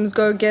symptoms,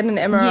 go get an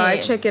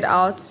MRI, check it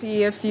out,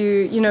 see if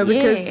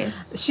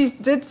because she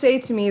did say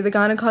to me, the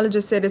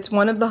gynecologist said it's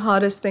one of the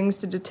hardest things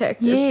to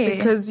detect. Yes. It's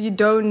because you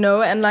don't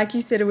know, and like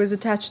you said, it was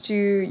attached to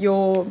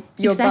your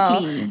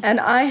bowel. And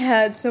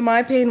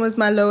my pain was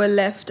my lower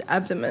left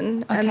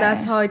abdomen, and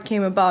that's how it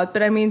came about.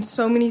 But I mean,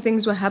 so many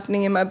things were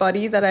happening in my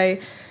body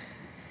that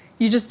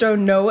you just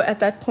don't know at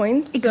that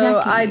point. Exactly.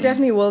 So I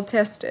definitely will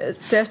test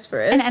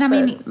for it. And I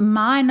mean,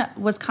 mine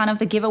was kind of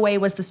the giveaway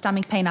was the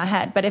stomach pain I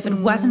had. But if it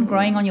wasn't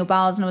growing on your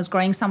bowels and it was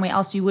growing somewhere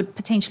else, you would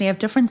potentially have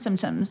different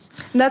symptoms.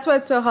 And that's why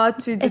it's so hard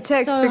to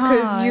detect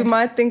because you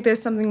might think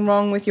there's something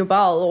wrong with your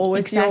bowel or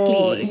with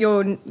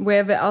your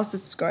wherever else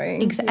it's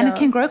growing. And it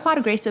can grow quite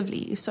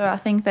aggressively. So I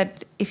think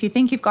that if you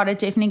think you've got it,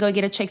 definitely go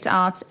get it checked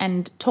out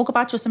and talk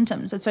about your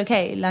symptoms. It's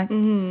okay. Like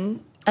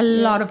a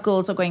lot of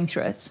girls are going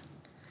through it.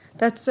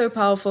 That's so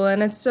powerful,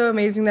 and it's so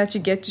amazing that you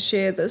get to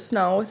share this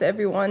now with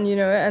everyone,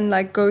 and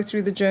like go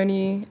through the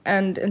journey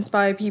and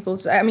inspire people.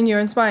 You're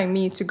inspiring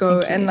me to go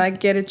and like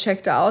get it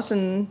checked out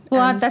and sort it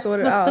out.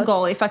 That's the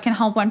goal. If I can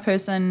help one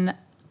person,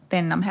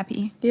 then I'm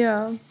happy.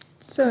 Yeah,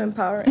 so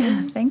empowering.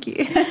 Thank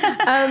you.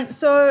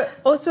 So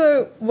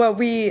also what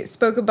we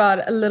spoke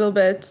about a little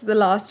bit the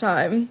last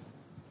time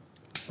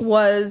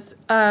was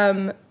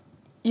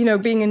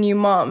being a new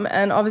mom,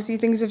 and obviously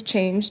things have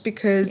changed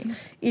because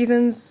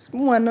Ethan's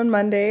 1 on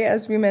Monday,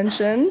 as we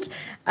mentioned.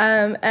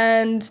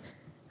 And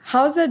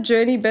how's that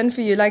journey been for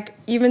you? Like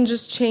even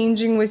just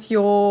changing with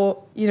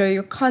your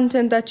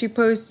content that you're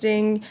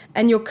posting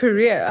and your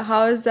career,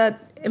 how is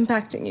that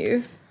impacting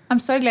you? I'm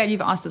so glad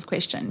you've asked this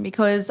question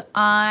because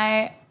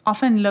I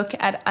often look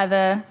at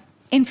other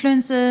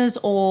influencers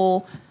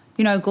or,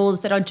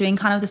 girls that are doing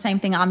kind of the same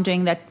thing I'm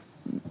doing that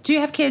do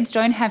have kids,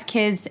 don't have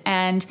kids,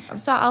 and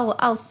so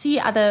I'll see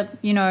other,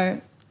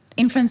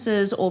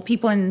 influencers or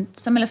people in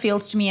similar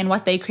fields to me and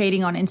what they're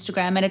creating on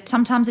Instagram, and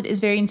sometimes it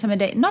is very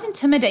not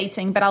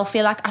intimidating, but I'll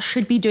feel like I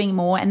should be doing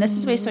more, and this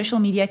is where social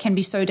media can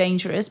be so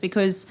dangerous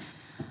because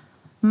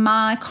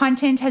my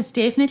content has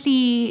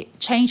definitely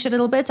changed a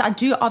little bit. I'd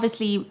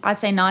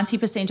say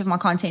 90% of my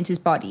content is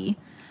body.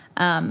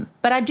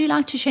 But I do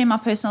like to share my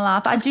personal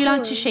life. I do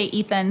like to share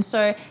Ethan.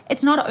 So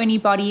it's not only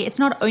body. It's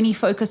not only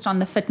focused on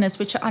the fitness,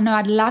 which I know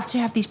I'd love to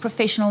have these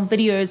professional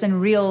videos and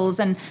reels,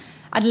 and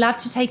I'd love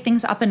to take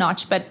things up a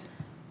notch, but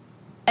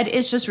it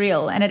is just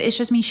real, and it is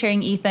just me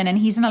sharing Ethan, and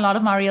he's in a lot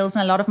of my reels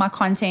and a lot of my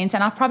content,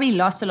 and I've probably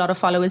lost a lot of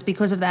followers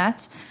because of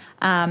that.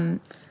 And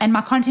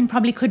my content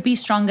probably could be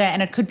stronger,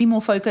 and it could be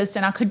more focused,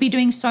 and I could be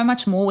doing so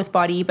much more with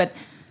body,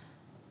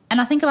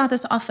 and I think about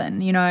this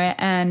often,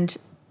 and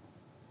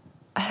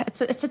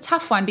it's a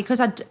tough one because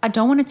I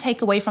don't want to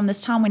take away from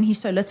this time when he's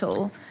so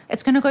little.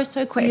 It's going to go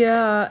so quick.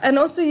 Yeah, and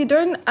also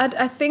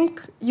I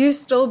think you're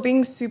still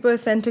being super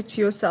authentic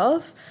to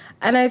yourself.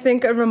 And I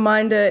think a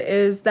reminder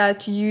is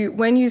that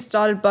when you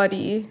started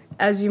Body,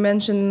 as you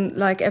mentioned,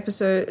 like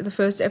the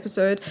first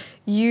episode,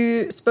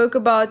 you spoke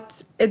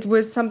about it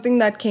was something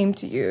that came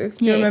to you.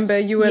 You remember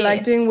you were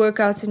like doing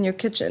workouts in your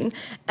kitchen,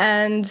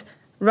 and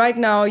right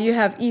now you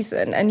have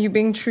Ethan and you're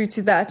being true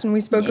to that. And we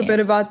spoke a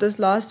bit about this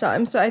last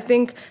time. So I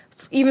think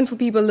even for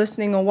people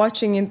listening or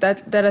watching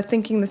that are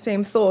thinking the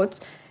same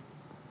thoughts,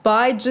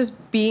 by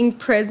just being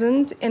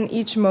present in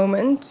each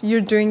moment,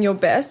 you're doing your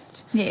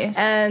best. Yes.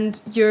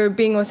 And you're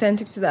being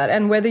authentic to that.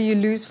 And whether you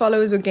lose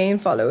followers or gain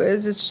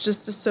followers, it's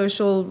just a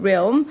social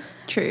realm.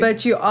 True.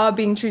 But you are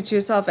being true to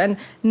yourself, and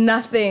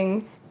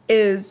nothing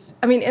is...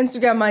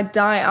 Instagram might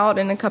die out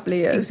in a couple of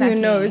years. Exactly.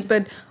 Who knows?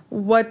 But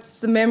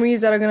what's the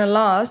memories that are going to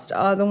last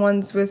are the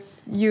ones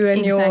with you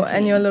and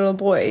your little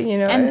boy, you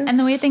know. And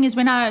the weird thing is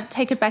when I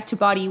take it back to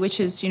Body, which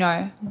is, you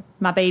know,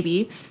 my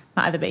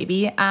other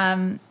baby,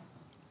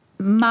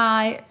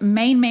 my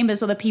main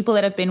members or the people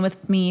that have been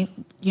with me,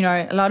 you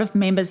know, a lot of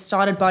members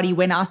started Body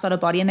when I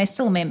started Body, and they're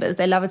still members.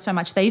 They love it so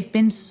much. They've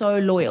been so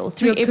loyal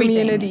through Your everything.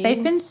 community.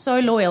 They've been so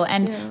loyal,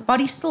 and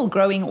Body's still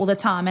growing all the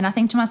time. And I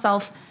think to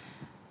myself,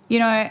 you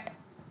know,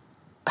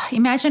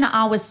 imagine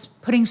I was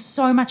putting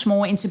so much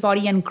more into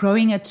Body and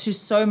growing it to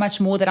so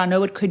much more that I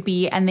know it could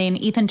be. And then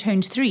Ethan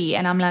turned 3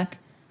 and I'm like,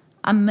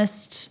 I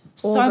missed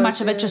so much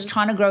of it just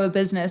trying to grow a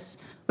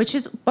business, which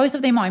is, both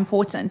of them are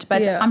important.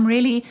 But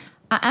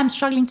I am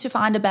struggling to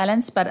find a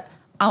balance, but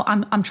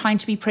I'm trying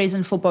to be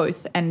present for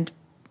both and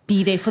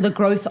be there for the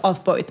growth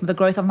of both, the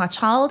growth of my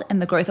child and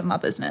the growth of my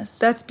business.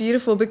 That's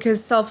beautiful,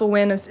 because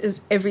self-awareness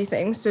is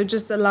everything. So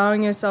just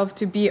allowing yourself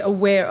to be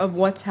aware of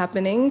what's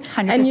happening.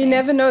 100%. And you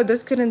never know,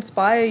 this could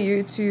inspire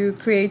you to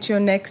create your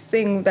next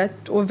thing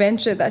or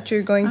venture that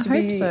you're going to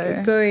be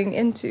going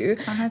into.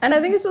 And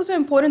I think it's also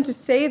important to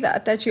say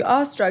that you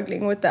are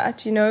struggling with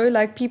that, you know,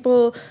 like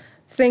people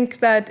think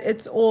that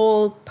it's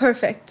all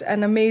perfect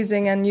and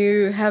amazing and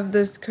you have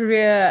this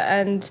career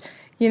and,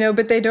 you know,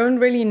 but they don't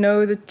really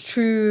know the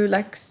true,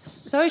 like,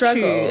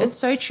 struggle. True. It's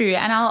so true.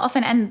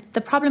 And the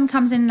problem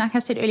comes in, like I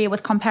said earlier,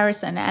 with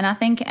comparison. And I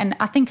think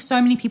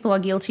so many people are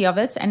guilty of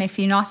it. And if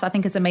you're not, I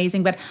think it's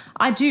amazing. But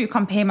I do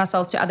compare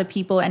myself to other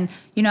people. And,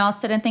 you know, I'll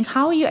sit and think,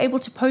 how are you able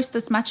to post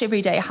this much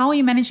every day? How are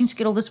you managing to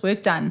get all this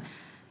work done?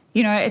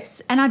 You know,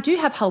 and I do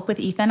have help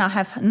with Ethan. I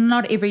have,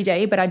 not every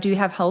day, but I do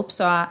have help.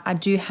 So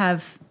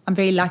I'm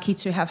very lucky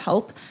to have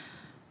help.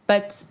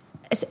 But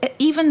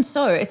even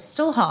so, it's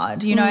still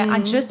hard. You know, I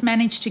just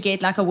managed to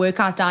get like a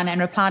workout done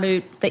and reply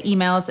to the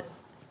emails.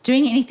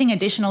 Doing anything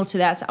additional to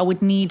that, I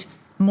would need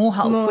more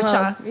help, which you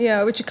can't do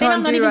right now. Then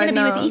I'm not even going to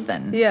be with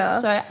Ethan. Yeah.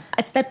 So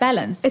it's that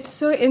balance. It's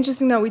so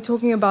interesting that we're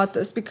talking about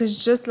this,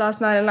 because just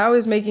last night, and I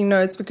was making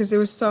notes because there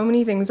were so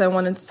many things I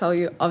wanted to tell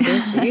you,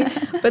 obviously.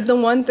 But the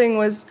one thing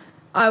was,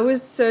 I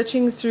was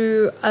searching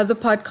through other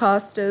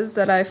podcasters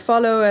that I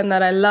follow and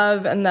that I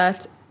love and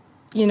that,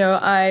 you know,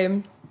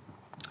 I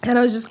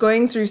was just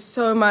going through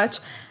so much,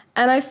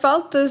 and I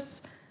felt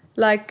this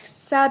like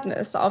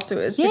sadness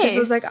afterwards, because it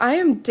was like, I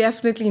am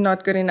definitely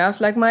not good enough.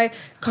 Like, my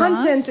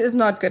content is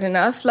not good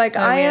enough. Like,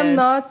 I am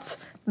not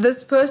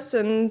this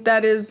person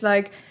that is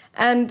like,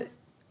 and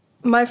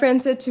my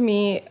friend said to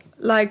me,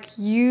 like,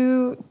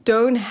 you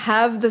don't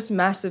have this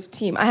massive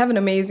team. I have an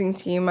amazing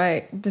team,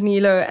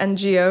 Danilo and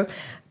Gio.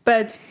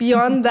 But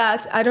beyond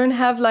that, I don't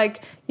have,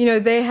 like, you know,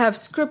 they have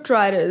script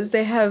writers.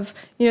 They have,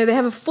 you know, they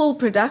have a full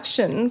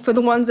production for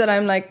the ones that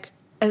I'm like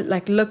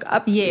look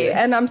up to.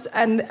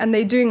 And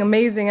they're doing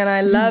amazing, and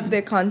I love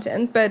their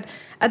content. But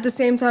at the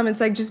same time, it's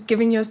like just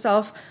giving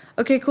yourself,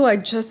 okay, cool, I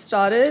just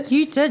started.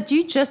 You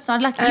just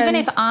started. Like, even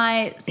if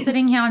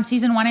sitting here on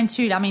season 1 and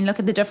 2, I mean, look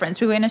at the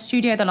difference. We were in a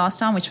studio the last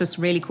time, which was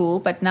really cool,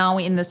 but now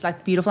we're in this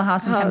like beautiful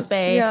house in Camps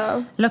Bay.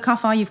 Yeah. Look how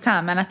far you've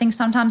come. And I think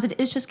sometimes it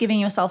is just giving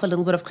yourself a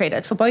little bit of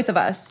credit for both of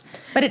us.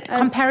 But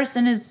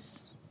comparison is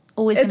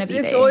always going to be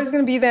there. It's always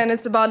going to be there, and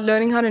it's about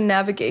learning how to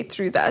navigate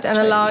through that and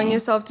allowing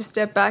yourself to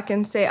step back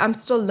and say, I'm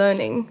still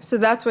learning. So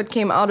that's what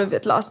came out of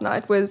it last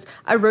night, was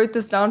I wrote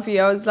this down for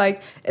you. I was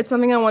like, it's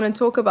something I want to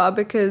talk about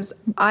because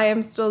I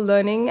am still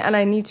learning and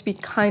I need to be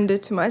kinder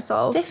to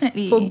myself.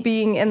 Definitely. For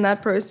being in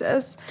that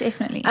process.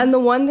 Definitely. And the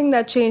one thing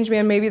that changed me,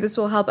 and maybe this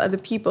will help other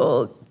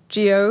people,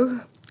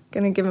 Gio,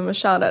 gonna give him a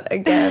shout out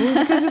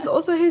again because it's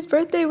also his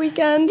birthday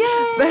weekend.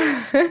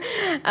 Yay!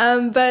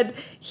 But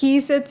he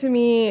said to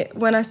me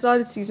when I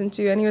started season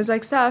 2, and he was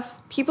like, Saf,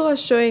 people are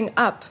showing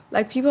up.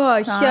 Like, people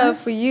are here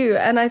for you.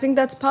 And I think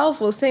that's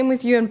powerful. Same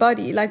with you and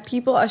Buddy. Like,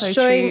 people are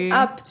showing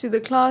up to the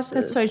classes.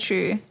 That's so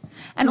true.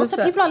 And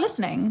also people are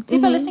listening.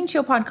 People are listening to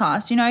your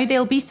podcast. You know,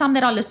 there'll be some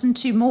that are listened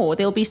to more.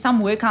 There'll be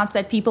some workouts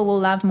that people will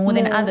love more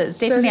than others.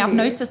 Definitely. I've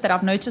noticed that.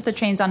 I've noticed the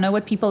trends. I know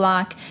what people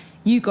like.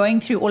 You going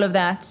through all of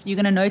that, you're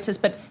going to notice.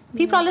 But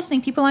people are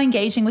listening. People are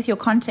engaging with your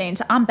content.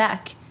 I'm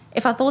back.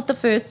 If I thought the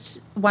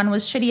first one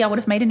was shitty, I would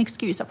have made an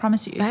excuse. I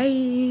promise you.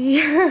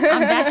 Bye.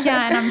 I'm back here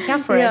and I'm here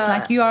for it.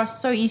 Like, you are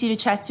so easy to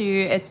chat to.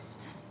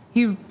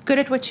 You're good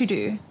at what you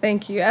do.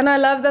 Thank you. And I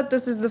love that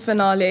this is the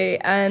finale.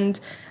 And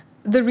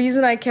the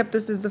reason I kept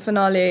this as the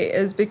finale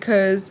is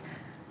because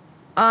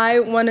I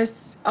want to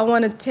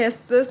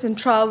test this and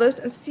trial this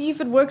and see if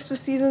it works for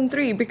season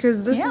 3,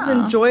 because this is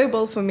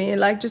enjoyable for me.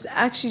 Like, just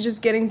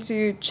getting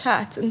to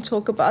chat and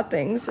talk about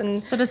things. And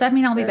so does that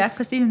mean I'll be back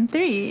for season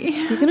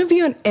 3? You're gonna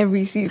be on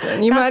every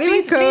season. You might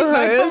even co-host. Please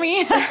vote for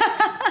me.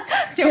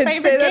 It's your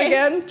favorite say that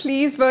guest. again.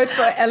 Please vote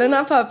for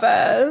Elena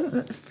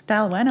Pappas.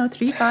 Dial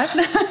 1035.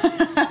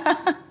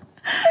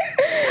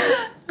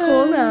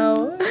 Call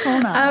now.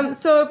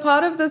 So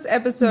part of this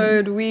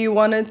episode, we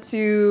wanted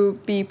to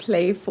be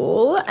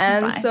playful,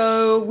 and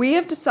so we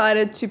have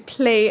decided to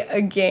play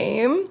a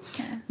game.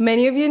 Okay.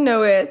 Many of you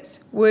know it.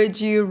 Would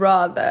you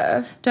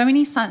rather? Don't we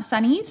need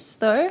sunnies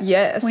though?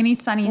 Yes. We need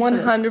sunnies.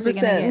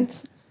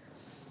 100%.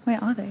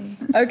 Where are they?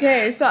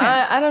 Okay, so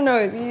I don't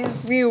know.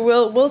 These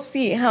we'll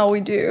see how we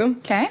do.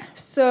 Okay.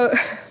 So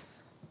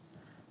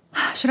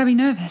Should I be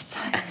nervous?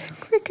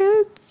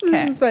 crickets.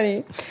 This is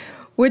funny.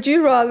 Would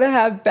you rather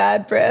have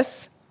bad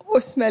breath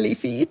or smelly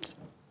feet?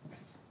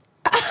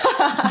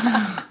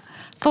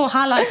 For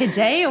how, like a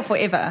day or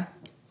forever?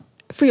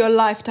 For your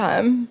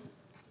lifetime.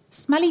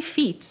 Smelly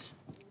feet.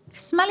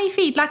 Smelly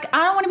feet. Like, I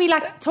don't want to be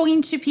like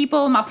talking to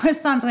people. My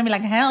son's going to be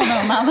like, hell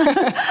no, mama.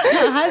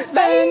 My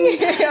husband.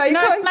 Yeah, you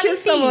can't smelly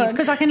kiss feet. someone.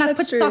 Because I can like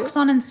That's put true. socks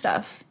on and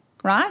stuff.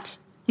 Right?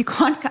 You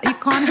can't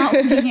help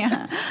me.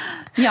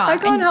 Yeah. I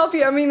can't help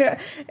you. I mean,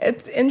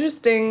 it's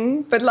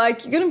interesting, but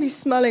like you're gonna be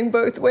smelling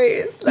both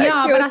ways. Like,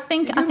 yeah, but I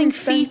think you're gonna be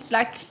feet,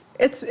 like,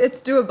 it's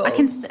doable. I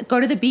can go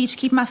to the beach,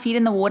 keep my feet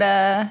in the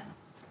water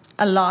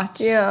a lot.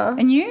 Yeah.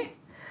 And you?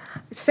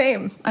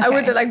 Same. I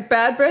Okay. would like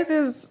bad breath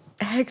is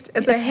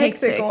it's a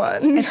hectic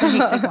one. It's a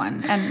hectic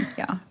one, and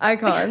yeah. I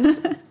can't.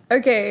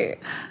 Okay.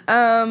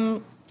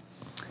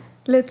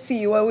 Let's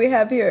see what we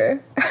have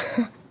here.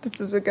 This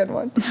is a good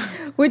one.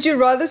 Would you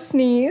rather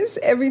sneeze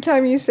every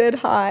time you said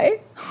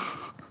hi,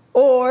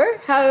 or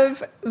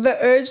have the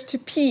urge to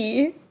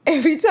pee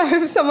every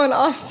time someone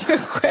asks you a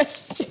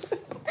question?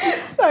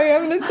 Sorry,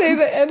 I'm going to say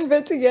the N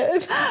bit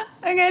again.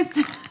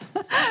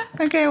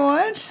 Okay,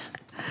 what?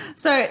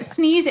 So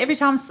sneeze every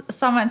time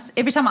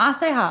I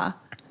say hi.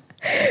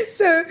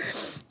 So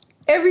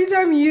every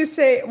time you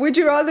say, would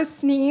you rather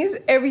sneeze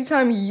every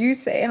time you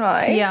say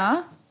hi?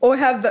 Yeah. Or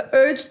have the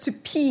urge to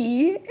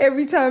pee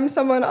every time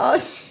someone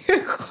asks you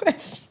a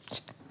question?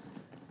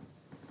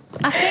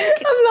 I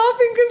think I'm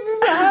laughing because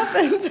this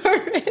happened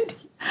already.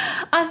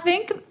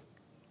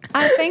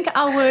 I think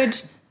I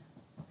would,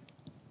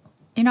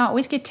 I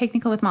always get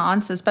technical with my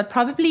answers, but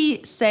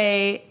probably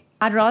say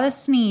I'd rather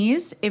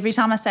sneeze every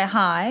time I say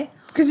hi.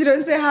 Because you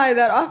don't say hi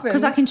that often.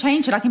 Because I can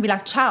change it. I can be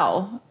like,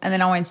 ciao, and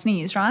then I won't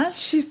sneeze, right?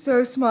 She's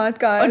so smart,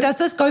 guys. Or does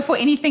this go for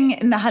anything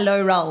in the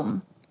hello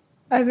realm?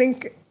 I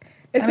think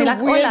it's I a mean,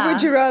 like, weird hola.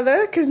 would you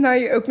rather, because now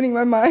you're opening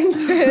my mind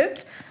to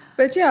it.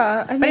 But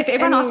yeah. But if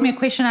everyone asks me a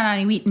question and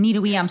I need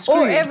a wee, I'm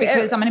screwed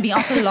because I'm going to be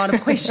asked a lot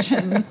of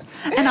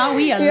questions. And I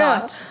wee a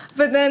lot.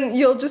 But then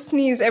you'll just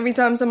sneeze every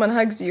time someone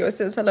hugs you or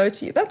says hello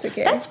to you. That's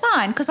okay. That's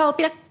fine because I'll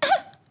be like...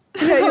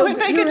 Yeah,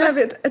 you'll have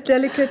it a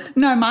delicate...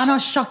 No, mine are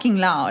shocking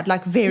loud,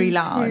 like very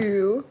loud.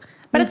 Too.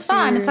 But Me it's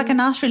fine. too. It's like a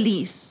nice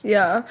release.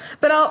 Yeah.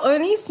 But I'll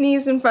only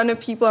sneeze in front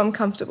of people I'm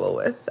comfortable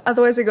with.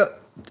 Otherwise I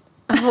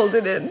hold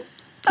it in.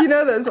 Do you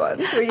know those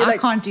ones? Where you I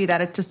can't do that.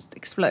 It just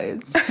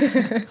explodes.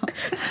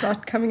 It's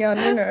not coming out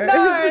your nose.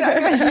 No, you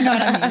know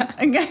what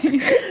I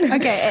mean.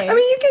 Okay. I mean,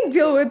 you can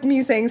deal with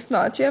me saying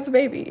snot. You have a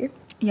baby.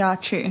 Yeah,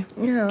 true.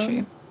 Yeah.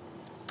 True.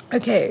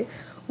 Okay.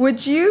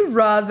 Would you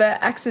rather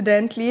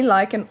accidentally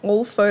like an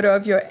old photo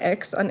of your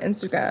ex on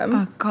Instagram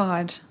Oh,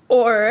 God.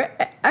 or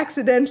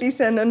accidentally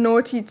send a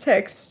naughty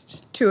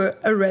text to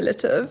a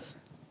relative?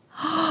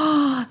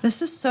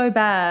 This is so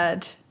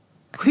bad.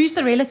 Who's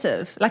the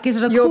relative? Like,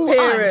 is it a Your cool aunt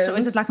parents. or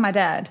is it like my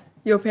dad?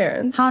 Your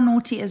parents. How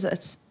naughty is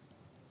it?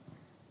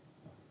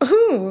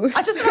 Ooh.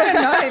 I just want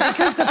to know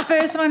because the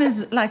first one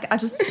is like,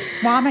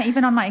 why am I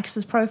even on my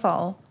ex's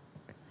profile?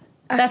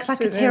 That's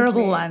like a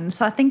terrible one.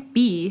 So I think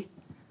B.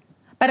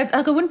 But it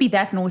wouldn't be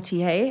that naughty,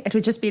 hey? It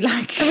would just be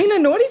like... I mean, a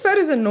naughty photo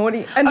is a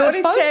naughty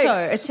photo.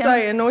 text.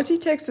 Sorry, a naughty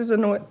text is a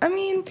naughty... I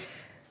mean,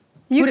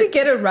 you could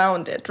get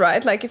around it,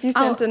 right? Like if you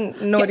sent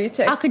a naughty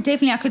text.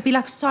 I could be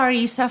like,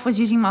 sorry, Saf was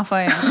using my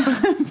phone.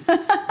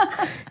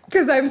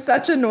 Because I'm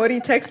such a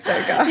naughty texter,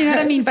 guys. You know what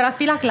I mean? But I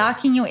feel like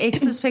liking your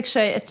ex's picture,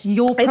 it's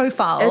your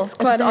profile. It's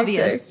quite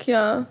obvious. hectic,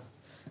 yeah.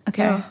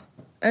 Okay. Yeah.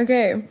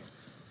 Okay.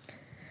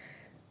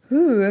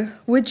 Ooh,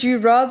 would you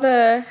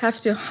rather have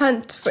to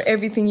hunt for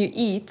everything you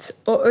eat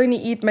or only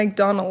eat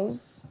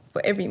McDonald's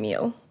for every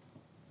meal?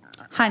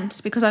 Hunt,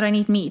 because I don't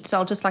eat meat, so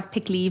I'll just like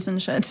pick leaves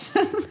and shit.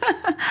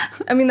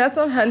 I mean, that's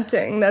not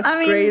hunting, that's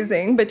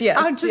grazing, but yes.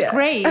 I'll just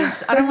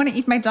graze. I don't want to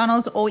eat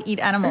McDonald's or eat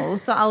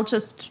animals, so I'll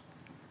just...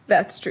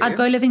 That's true. I'd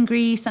go live in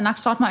Greece and like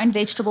start my own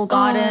vegetable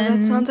garden. Oh,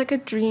 that sounds like a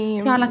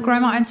dream. Yeah, like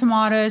grow my own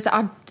tomatoes.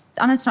 I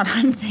know it's not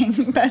hunting,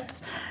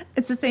 but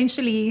it's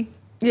essentially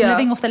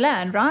living off the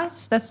land, right?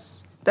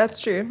 That's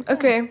true.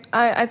 Okay,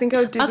 I think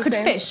I would do the same. I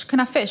could fish. Can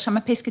I fish? I'm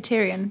a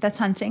pescatarian. That's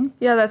hunting.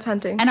 Yeah, that's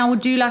hunting. And I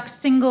would do like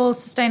single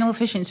sustainable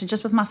fishing. So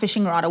just with my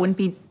fishing rod, I wouldn't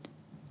be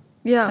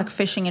like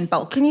fishing in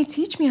bulk. Can you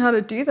teach me how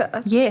to do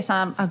that? Yes,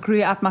 I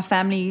grew up, my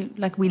family,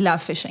 like we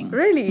love fishing.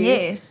 Really?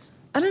 Yes.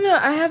 I don't know.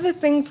 I have a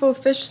thing for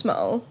fish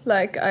smell.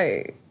 Like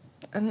I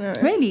don't know.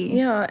 Really?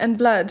 Yeah, and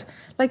blood.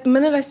 Like the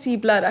minute I see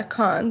blood, I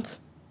can't.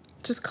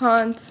 Just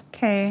can't.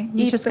 Okay,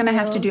 you're just going to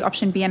have to do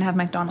option B and have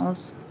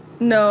McDonald's.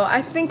 No,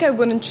 I think I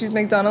wouldn't choose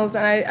McDonald's,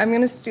 and I'm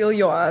going to steal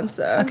your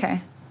answer.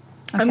 Okay.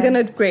 I'm going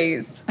to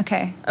graze.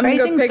 Okay. I'm going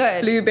to go pick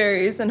good.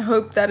 blueberries and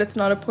hope that it's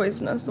not a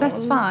poisonous one.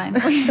 That's fine.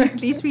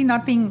 At least we're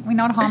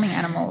not harming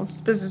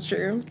animals. This is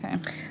true. Okay.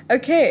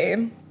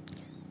 Okay.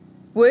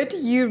 Would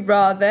you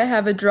rather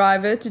have a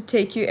driver to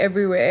take you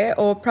everywhere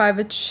or a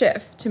private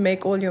chef to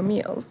make all your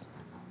meals?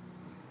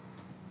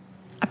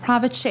 A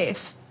private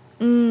chef.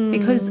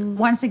 Because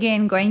once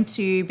again, going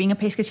to being a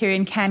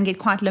pescatarian can get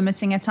quite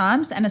limiting at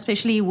times, and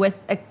especially with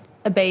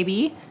a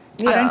baby.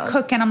 I don't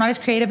cook, and I'm not as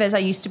creative as I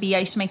used to be. I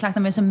used to make like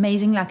the most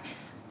amazing like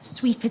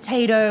sweet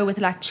potato with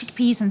like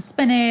chickpeas and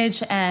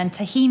spinach and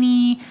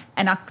tahini,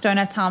 and I don't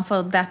have time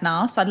for that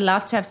now. So I'd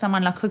love to have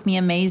someone like cook me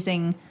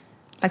amazing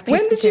like pescatarian.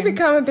 When did you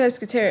become a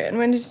pescatarian?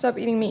 When did you stop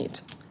eating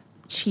meat?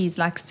 Geez,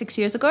 like 6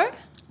 years ago.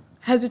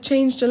 Has it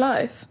changed your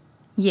life?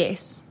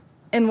 Yes.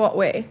 In what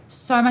way?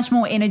 So much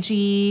more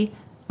energy.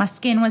 My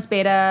skin was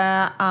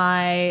better.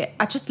 I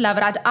just love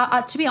it.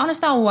 I to be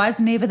honest, I was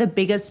never the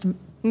biggest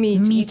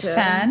meat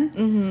fan.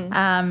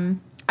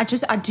 I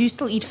do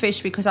still eat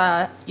fish because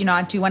I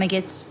do want to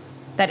get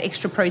that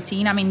extra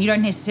protein. I mean, you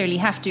don't necessarily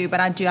have to, but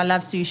I do. I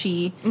love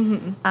sushi,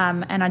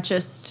 and I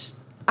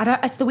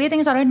don't. It's the weird thing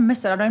is I don't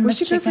miss it. I don't miss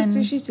chicken. We should go for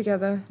sushi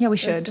together. Yeah, we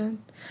should.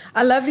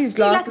 I love these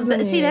glasses.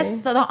 That's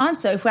the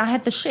answer. If I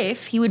had the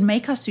chef, he would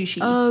make us sushi.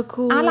 Oh,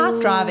 cool. I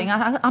like driving.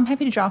 I'm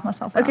happy to drive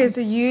myself around. Okay,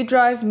 so you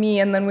drive me,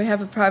 and then we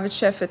have a private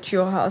chef at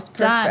your house.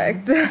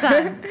 Perfect.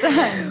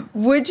 Done.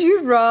 Would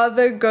you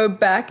rather go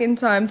back in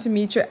time to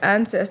meet your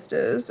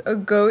ancestors or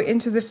go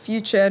into the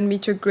future and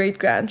meet your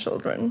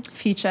great-grandchildren?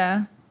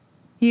 Future.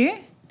 You?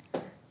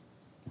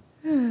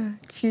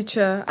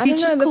 Future. I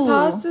Future's don't know. cool. The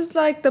past is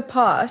like the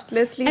past.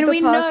 Let's leave And the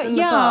we past know, in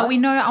the past. we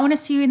know. I want to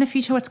see you in the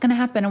future. What's going to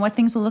happen and what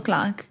things will look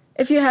like.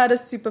 If you had a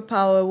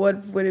superpower,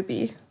 what would it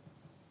be?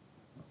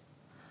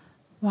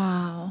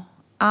 Wow.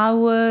 I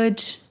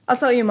would. I'll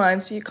tell you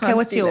mine, so you can't. Okay,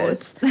 what's steal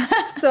yours?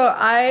 it. So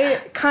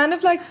I kind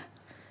of like.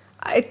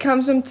 It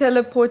comes from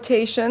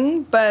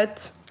teleportation,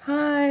 but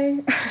hi.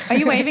 Are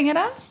you waving at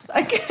us?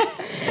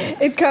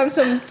 It comes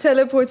from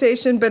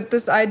teleportation, but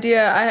this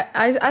idea,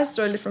 I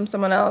stole it from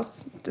someone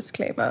else,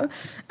 disclaimer.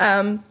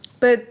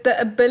 But the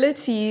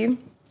ability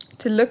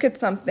to look at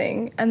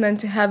something and then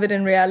to have it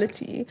in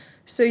reality.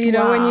 So,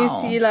 when you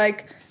see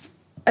like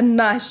a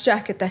nice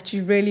jacket that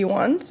you really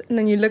want, and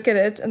then you look at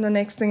it and the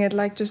next thing it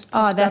like just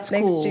pops up next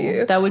cool. to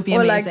you. That would be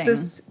or amazing. Or like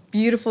this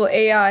beautiful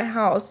AI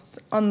house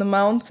on the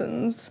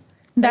mountains.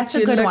 That's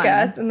that a good you look one.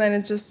 at, and then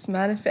it just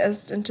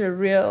manifests into a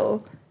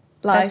real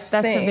life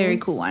thing. That's a very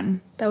cool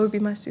one. That would be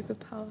my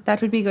superpower.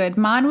 That would be good.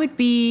 Mine would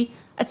be,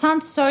 it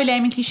sounds so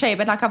lame and cliche,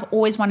 but like I've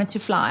always wanted to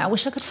fly. I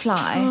wish I could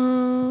fly.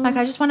 Like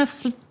I just want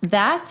to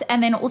that.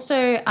 And then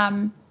also,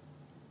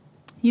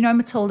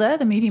 Matilda,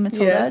 the movie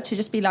Matilda, to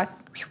just be like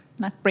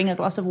bring a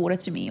glass of water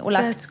to me. Or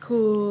like that's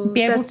cool.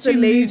 Be able that's to the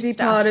lazy move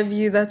stuff. part of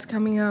you that's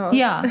coming out.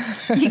 Yeah,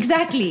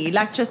 exactly.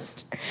 Like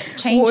just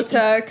change.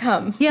 Water,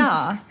 come.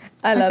 Yeah.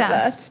 I love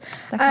that.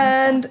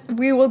 And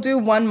we will do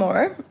one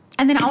more.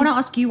 And then I want to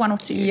ask you one or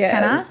two.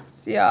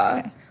 Yes. Can I? Yeah.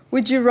 Okay.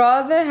 Would you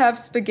rather have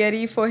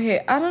spaghetti for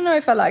hair? I don't know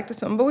if I like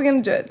this one, but we're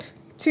going to do it.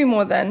 Two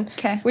more then.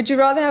 Okay. Would you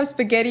rather have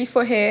spaghetti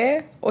for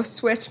hair or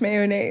sweat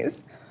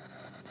mayonnaise?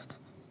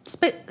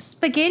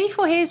 Spaghetti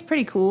for hair is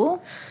pretty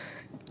cool.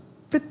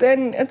 But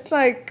then it's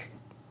like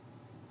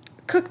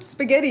cooked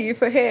spaghetti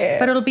for hair.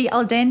 But it'll be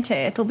al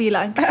dente. It'll be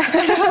like,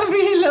 it'll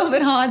be a little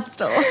bit hard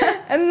still.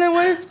 And then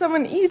what if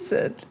someone eats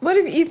it? What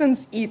if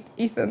Ethan's eat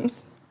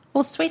Ethan's?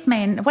 Well, sweet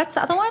mayonnaise. What's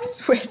the other one?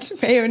 Sweat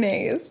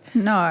mayonnaise.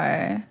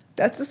 No.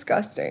 That's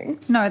disgusting.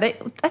 No,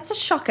 that's a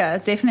shocker.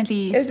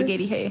 Definitely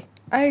spaghetti hair.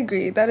 I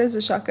agree. That is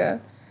a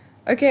shocker.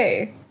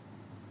 Okay.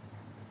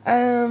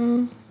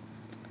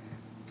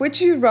 Would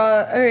you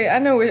rather... Okay, I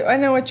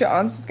know what your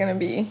answer's going to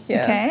be.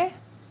 Yeah. Okay.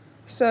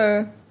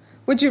 So,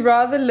 would you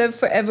rather live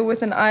forever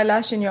with an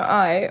eyelash in your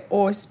eye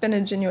or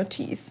spinach in your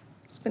teeth?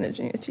 Spinach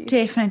in your teeth.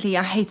 Definitely.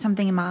 I hate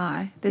something in my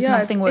eye. There's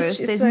nothing worse.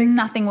 There's like,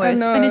 nothing worse.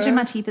 Spinach in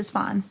my teeth is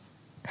fine.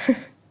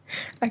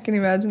 I can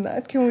imagine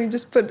that. Can we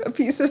just put a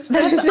piece of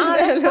spinach in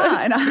there? That's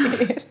fine.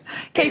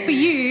 Okay, for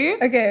you.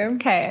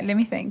 Okay, let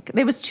me think.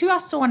 There was two I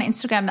saw on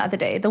Instagram the other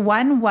day. The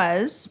one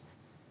was,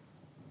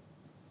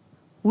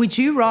 would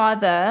you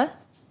rather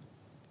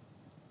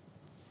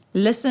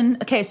listen...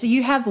 Okay, so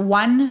you have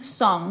one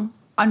song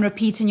on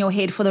repeat in your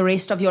head for the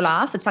rest of your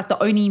life. It's like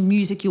the only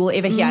music you will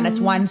ever hear, and it's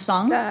one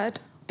song. Sad.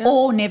 Yeah.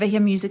 Or never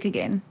hear music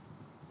again.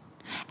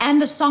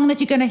 And the song that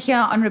you're going to hear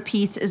on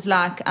repeat is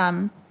like...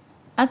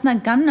 At my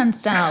Gangnam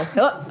Style.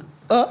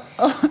 Oh,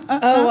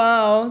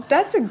 wow.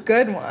 That's a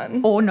good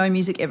one. Or no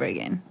music ever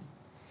again.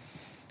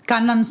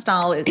 Gangnam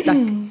Style is like...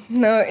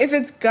 No, if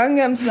it's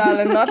Gangnam Style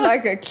and not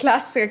like a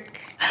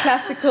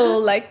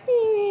classical, like,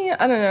 I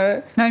don't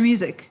know. No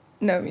music.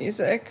 No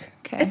music.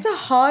 Okay. It's a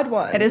hard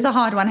one. It is a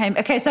hard one. Hey.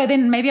 Okay, so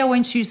then maybe I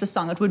won't choose the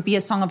song. It would be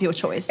a song of your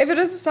choice. If it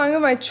is a song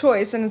of my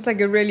choice and it's like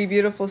a really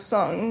beautiful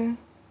song...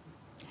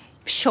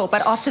 Sure,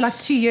 but after like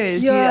 2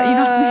 years, you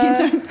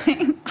don't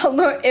think. I'll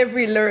know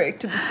every lyric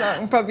to the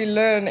song, probably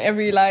learn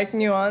every like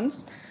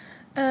nuance.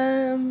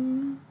 I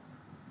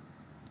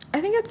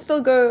think I'd still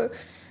go,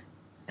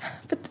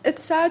 but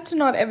it's sad to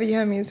not ever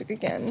hear music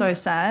again. It's so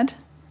sad.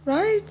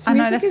 Right? I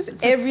know, music is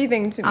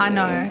everything to me. I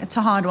know, it's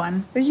a hard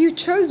one. You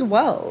chose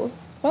well.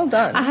 Well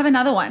done. I have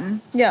another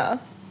one. Yeah.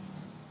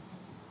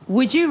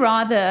 Would you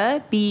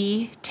rather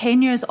be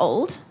 10 years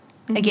old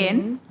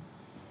again,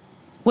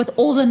 with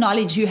all the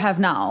knowledge you have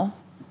now,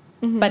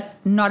 but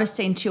not a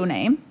cent to your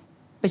name?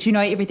 but you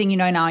know everything you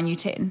know now and you're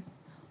 10.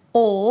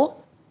 Or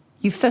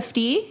you're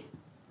 60,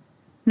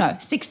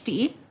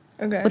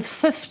 Okay. with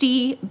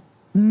 $50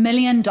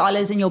 million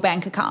in your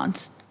bank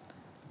account.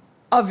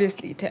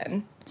 Obviously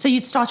 10. So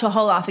you'd start your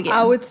whole life again.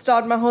 I would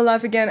start my whole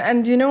life again.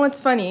 And you know what's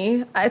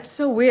funny? It's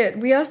so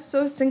weird. We are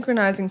so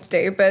synchronizing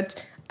today,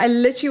 but I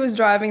literally was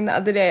driving the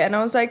other day and I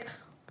was like,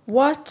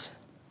 what?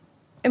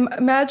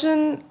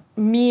 Imagine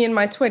me in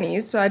my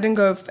 20s, so I didn't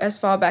go as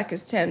far back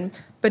as 10,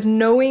 but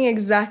knowing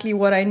exactly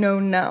what I know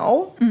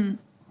now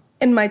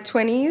in my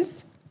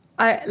 20s,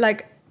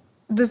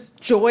 this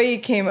joy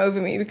came over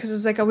me because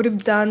it's like I would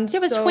have done so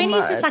much. Yeah, but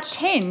 20s is like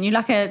 10. You're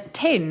like a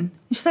 10. You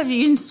just have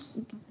you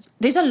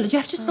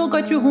have to still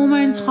go through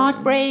hormones,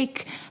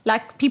 heartbreak,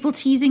 like people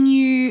teasing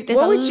you.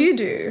 What would you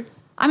do?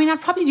 I mean,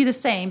 I'd probably do the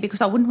same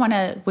because I wouldn't want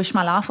to wish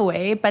my life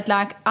away. But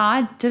like,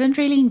 I didn't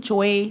really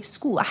enjoy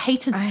school. I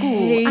hated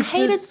school. I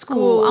hated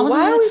school.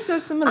 Why are we so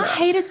similar? I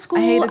hated school.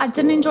 I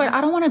didn't enjoy it.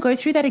 I don't want to go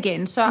through that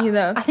again. So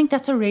I think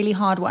that's a really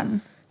hard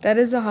one. That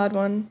is a hard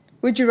one.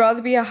 Would you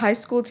rather be a high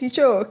school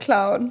teacher or a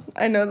clown?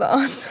 I know the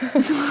answer.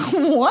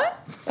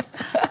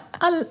 What?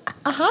 A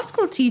high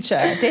school teacher,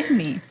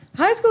 definitely.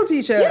 High school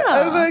teacher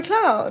over a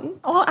clown?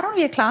 Oh, I don't want to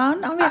be a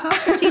clown. I'll be a high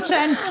school teacher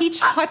and teach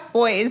hot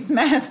boys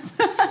maths.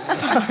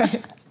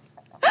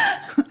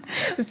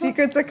 The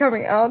secrets are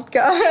coming out,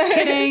 guys.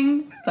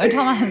 Kidding. Don't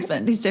tell my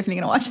husband. He's definitely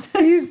going to watch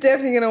this. He's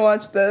definitely going to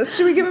watch this.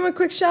 Should we give him a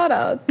quick shout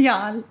out?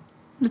 Yeah,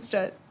 let's do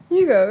it.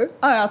 You go.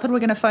 Oh, I thought we were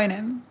going to phone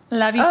him.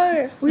 Love you,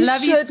 we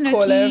love you, should Snooki.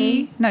 call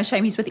him. No,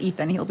 shame, he's with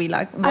Ethan. He'll be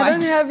like, what? I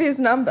don't have his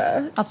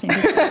number. I'll send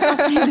it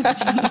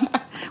to you.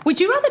 Would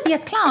you rather be a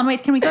clown?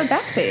 Wait, can we go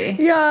back there?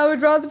 Yeah, I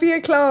would rather be a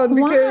clown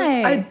because,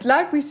 Why?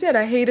 like we said,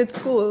 I hated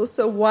school.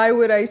 So why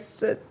would I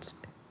sit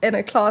in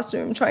a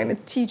classroom trying to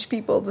teach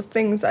people the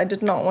things I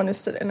did not want to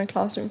sit in a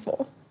classroom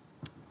for?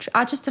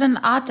 I just didn't.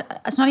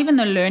 It's not even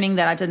the learning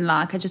that I didn't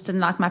like. I just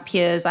didn't like my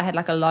peers. I had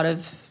like a lot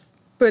of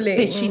bullying,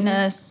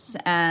 bitchiness,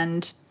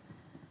 and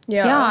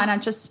and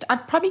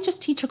I'd probably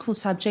just teach a cool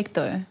subject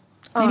though.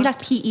 Maybe like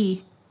PE.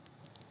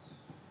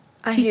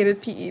 I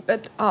hated PE,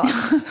 but art.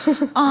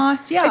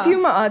 Art, yeah. If you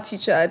were my art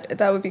teacher,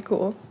 that would be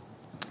cool.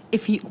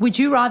 Would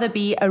you rather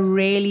be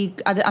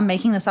I'm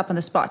making this up on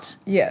the spot.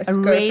 Yes, a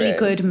really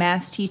good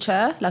maths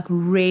teacher, like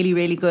really,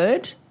 really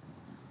good,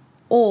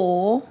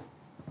 or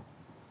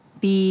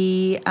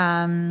be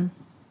a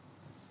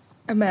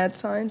mad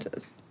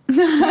scientist,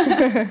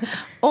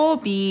 or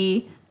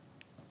be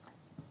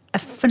a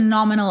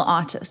phenomenal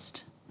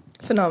artist?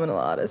 Phenomenal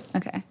artist.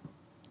 Okay.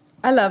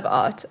 I love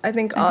art. I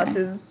think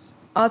art's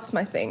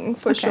my thing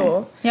for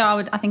sure.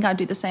 Yeah, I think I'd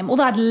do the same.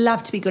 Although I'd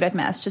love to be good at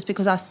maths just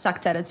because I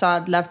sucked at it. So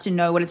I'd love to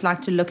know what it's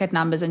like to look at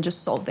numbers and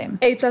just solve them.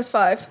 8 +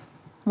 5.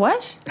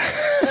 What?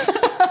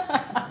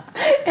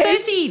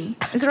 13.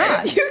 Is it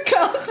right? You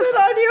counted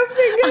on your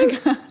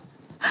fingers.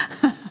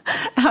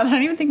 I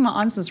don't even think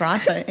my answer's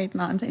right though. 8,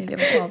 9, 10,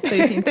 11, 12,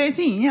 13.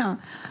 13, yeah.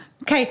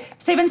 Okay,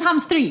 7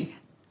 times 3.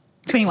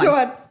 21.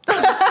 21.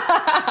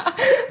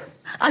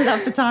 I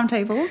love the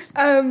timetables.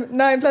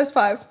 9 +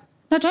 5.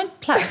 No, don't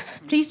plus.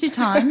 Please do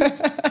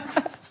times.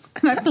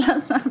 No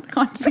plus. I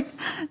can't do.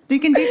 You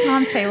can do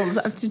times tables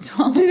up to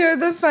 12. Do you know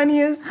the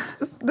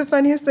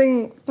funniest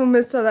thing for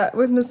Miss South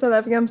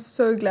Africa? I'm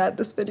so glad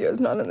this video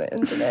is not on the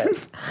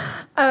internet.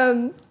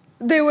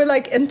 They were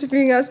like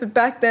interviewing us, but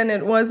back then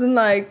it wasn't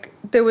like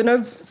there were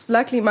no.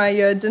 Luckily, my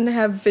year didn't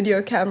have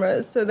video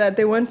cameras, so that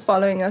they weren't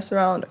following us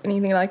around or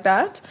anything like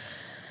that.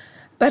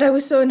 But I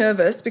was so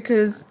nervous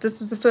because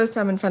this was the first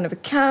time in front of a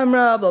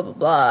camera, blah blah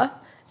blah.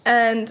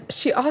 And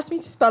she asked me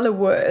to spell a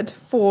word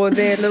for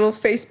their little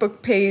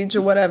Facebook page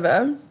or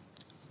whatever.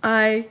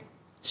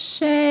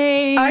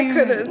 Shame. I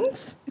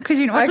couldn't. Because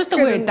what was the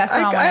word? That's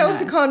not I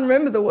also can't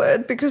remember the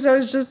word because I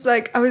was just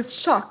like, I was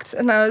shocked.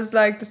 And I was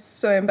like, this is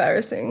so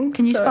embarrassing.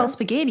 Can you spell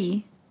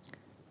spaghetti?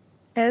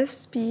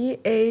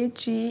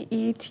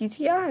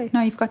 SPAGETTI.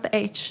 No, you've got the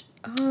H.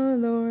 Oh,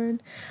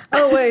 Lord.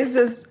 Oh, wait, it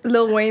says,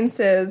 Lil Wayne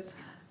says,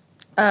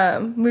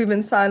 move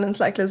in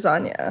silence like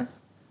lasagna.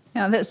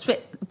 Yeah,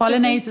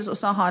 bolognese is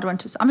also a hard one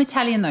to. I'm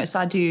Italian though, so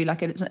I do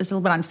like it. It's a little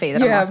bit unfair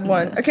that You I'm have asking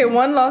one. you this. Okay,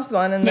 one last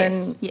one, and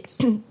Yes.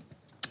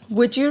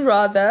 Would you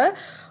rather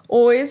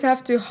always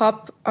have to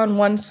hop on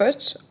one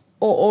foot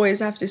or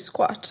always have to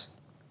squat?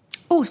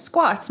 Oh,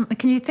 squats.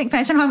 Can you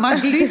imagine how my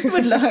glutes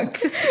would look?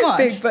 Squat.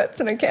 Big butts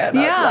in a can.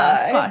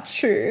 Squat.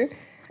 True.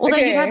 Although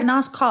okay. you'd have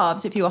nice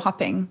calves if you were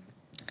hopping.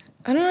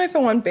 I don't know if I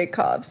want big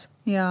calves.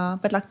 Yeah,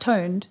 but like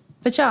toned.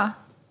 But yeah.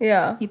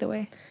 Yeah. Either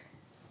way.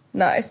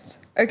 Nice.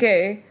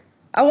 Okay.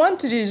 I want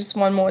to do just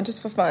one more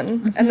just for fun.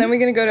 Mm-hmm. And then we're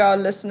going to go to our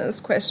listeners'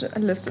 question.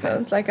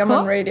 Listeners, like I'm cool.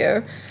 on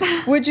radio.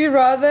 Would you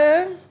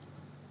rather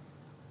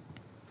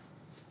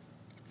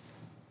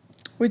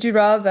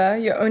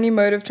your only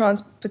mode of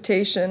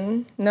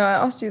transportation... No, I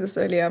asked you this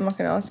earlier. I'm not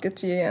going to ask it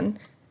to you again.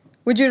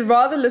 Would you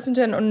rather listen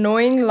to an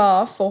annoying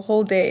laugh for a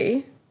whole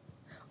day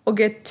or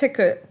get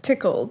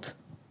tickled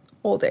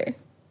all day?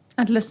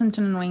 I'd listen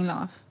to an annoying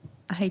laugh.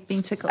 I hate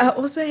being tickled. I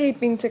also hate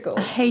being tickled.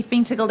 I hate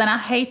being tickled, and I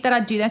hate that I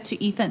do that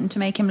to Ethan to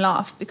make him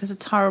laugh because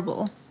it's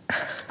horrible.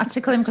 I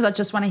tickle him because I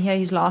just want to hear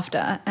his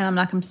laughter. And I'm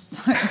like, I'm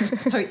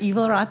so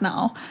evil right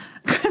now.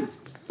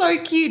 Because it's so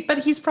cute. But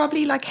he's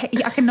probably like,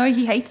 I can know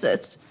he hates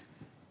it.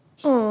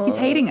 Aww. He's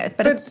hating it,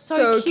 but it's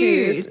so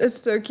cute.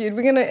 It's so cute.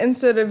 We're going to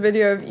insert a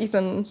video of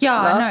Ethan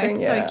laughing.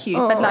 It's so cute.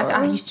 Aww. But like,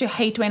 I used to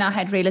hate when I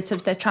had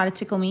relatives that tried to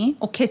tickle me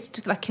or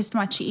kissed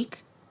my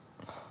cheek.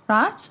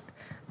 Right?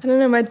 I don't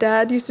know. My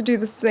dad used to do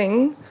this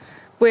thing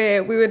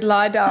where we would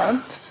lie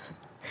down.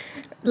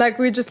 Like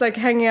we were just like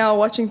hanging out,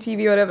 watching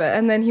TV or whatever.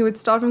 And then he would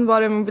start from the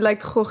bottom and be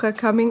like, "Khocha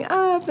coming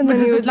up." And then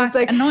he would just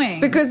like,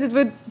 annoying? Because it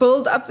would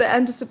build up the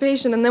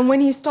anticipation. And then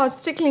when he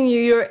starts tickling you,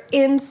 you're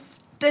in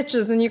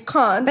stitches and you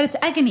can't. But it's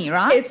agony,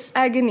 right? It's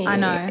agony. I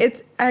know.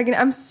 It's agony.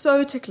 I'm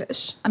so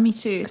ticklish. Me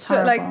too. It's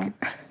so horrible.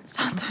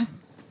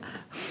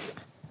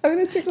 I'm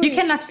going to tickle you. You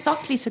can like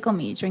softly tickle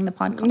me during the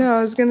podcast. No,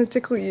 I was going to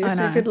tickle you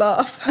so you could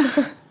laugh.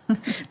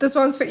 This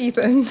one's for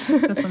Ethan.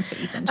 This one's for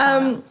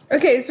Ethan.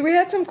 Okay, so we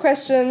had some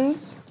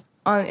questions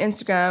on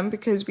Instagram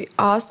because we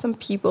asked some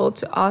people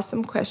to ask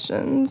some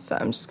questions. So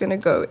I'm just going to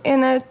go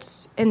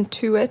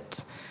into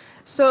it.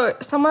 So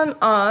someone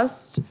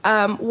asked,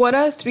 what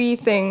are 3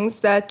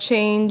 things that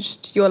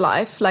changed your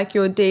life, like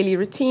your daily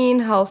routine,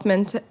 health,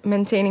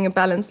 maintaining a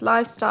balanced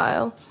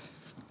lifestyle?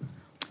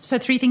 So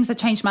 3 things that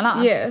changed my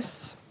life?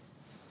 Yes.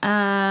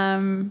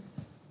 So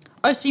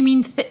you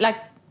mean like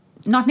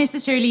not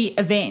necessarily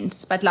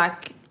events, but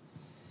like...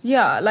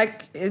 Yeah,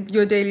 like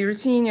your daily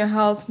routine, your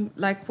health,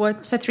 like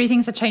what... So 3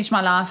 things that changed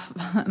my life.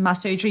 My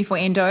surgery for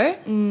endo,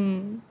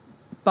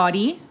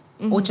 body,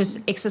 or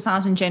just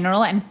exercise in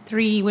general, and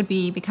 3 would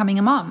be becoming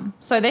a mom.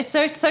 So they're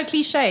so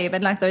cliche,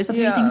 but like those are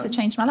 3 things that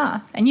changed my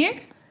life. And you?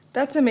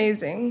 That's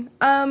amazing.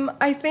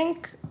 I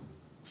think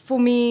for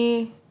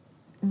me,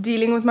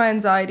 dealing with my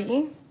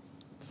anxiety,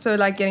 so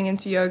like getting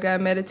into yoga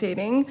and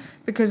meditating,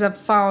 because I've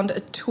found a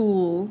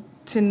tool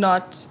to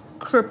not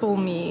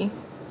cripple me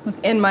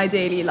in my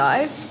daily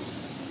life.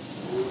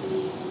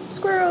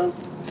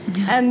 Squirrels.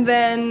 And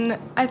then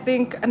I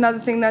think another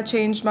thing that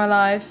changed my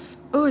life,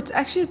 it's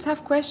actually a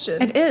tough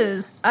question. It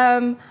is.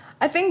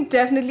 I think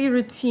definitely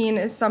routine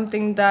is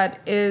something that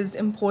is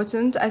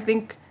important. I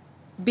think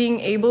being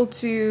able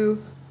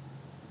to,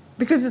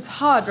 because it's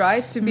hard,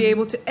 right? To be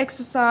able to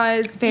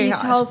exercise, eat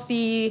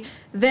healthy,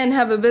 then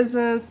have a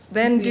business,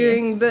 then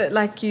doing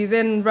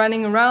then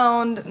running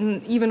around,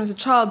 and even with a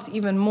child, it's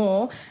even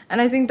more.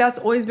 And I think that's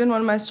always been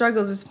one of my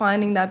struggles, is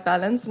finding that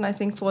balance. And I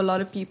think for a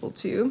lot of people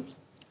too.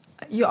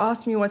 You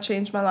asked me what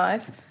changed my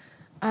life.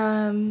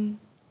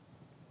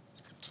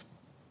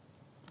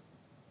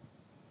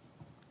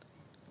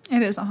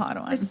 It is a hard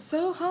one. It's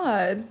so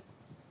hard.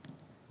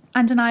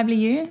 Undeniably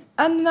You?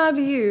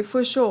 Undeniably You,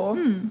 for sure.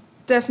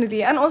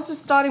 Definitely. And also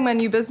starting my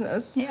new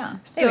business. Yeah.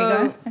 There we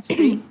go. That's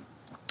 3.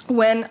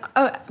 When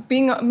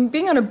being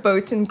on a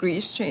boat in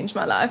Greece changed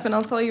my life, and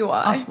I'll tell you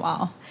why. Oh,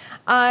 wow.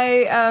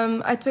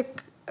 I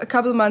took a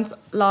couple of months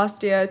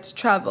last year to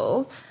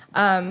travel,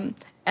 and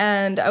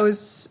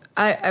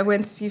I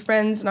went to see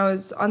friends, and I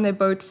was on their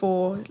boat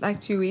for like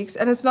 2 weeks,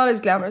 and it's not as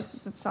glamorous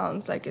as it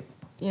sounds, like it,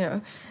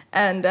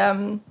 and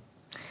I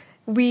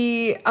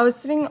was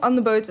sitting on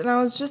the boat, and I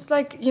was just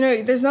like,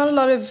 there's not a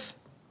lot of,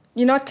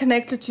 you're not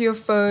connected to your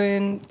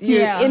phone,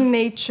 you're in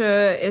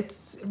nature,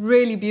 it's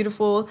really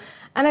beautiful.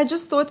 And I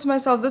just thought to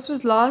myself, this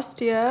was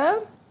last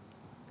year,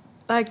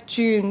 like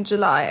June,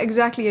 July,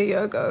 exactly a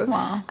year ago.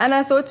 Wow. And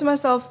I thought to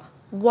myself,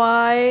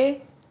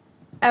 why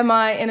am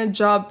I in a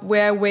job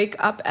where I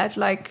wake up at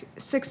like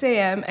 6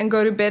 a.m. and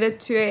go to bed at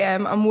 2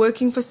 a.m. I'm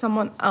working for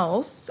someone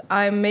else.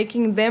 I'm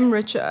making them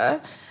richer.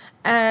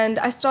 And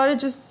I started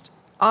just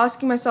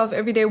asking myself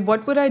every day,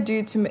 what would I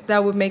do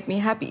that would make me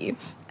happy?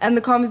 And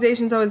the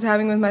conversations I was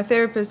having with my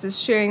therapist is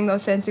sharing the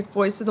authentic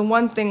voice. So the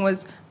one thing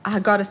was, I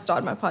got to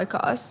start my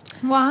podcast.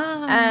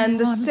 Wow. And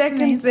the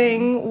second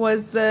thing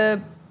was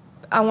I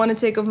want to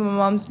take over my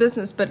mom's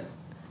business, but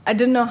I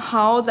didn't know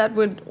how that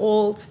would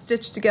all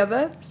stitch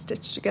together,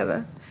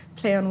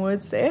 play on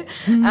words there.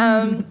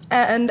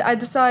 And I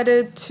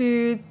decided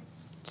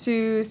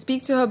to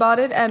speak to her about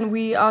it, and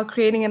we are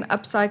creating an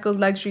upcycled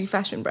luxury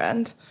fashion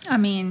brand. I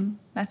mean,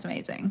 that's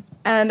amazing.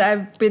 And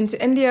I've been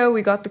to India.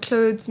 We got the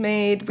clothes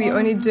made. We're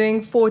only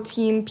doing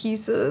 14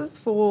 pieces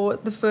for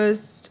the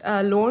first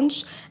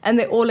launch, and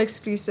they're all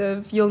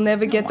exclusive. You'll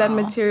never get that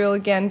material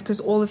again because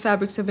all the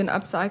fabrics have been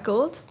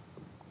upcycled.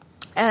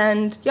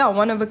 And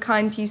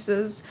one-of-a-kind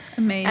pieces.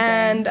 Amazing.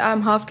 And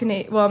I'm half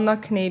Canadian. Well, I'm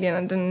not Canadian.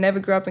 I never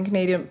grew up in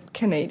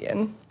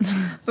Canadian.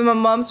 But my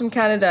mom's from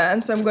Canada,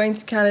 and so I'm going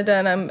to Canada,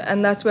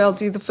 and that's where I'll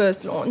do the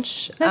first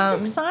launch.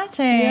 That's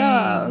exciting.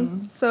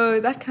 Yeah. So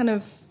that kind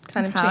of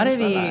proud changed of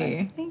my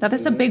you. life.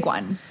 That's a big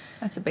one.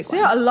 That's a big one.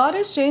 So a lot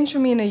has changed for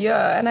me in a year,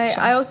 and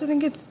I also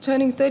think it's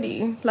turning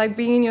 30. Like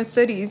being in your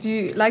 30s,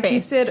 you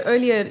said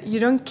earlier, you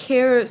don't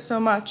care so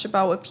much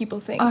about what people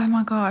think. Oh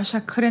my gosh, I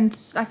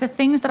couldn't. Like the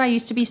things that I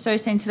used to be so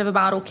sensitive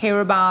about or care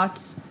about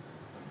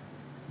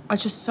are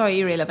just so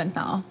irrelevant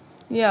now.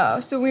 Yeah,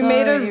 so we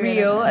made a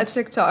reel, a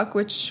TikTok,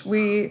 which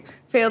we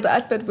failed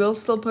at, but we'll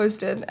still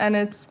post it, and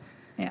it's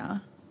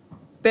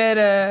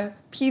better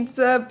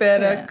pizza,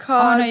 better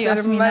cars,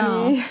 better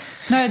money.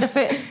 No,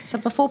 so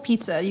before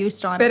pizza, you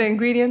started. Better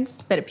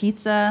ingredients. Better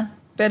pizza.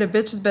 Better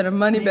bitches, better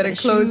money, better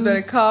clothes, shoes.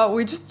 better car.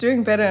 We're just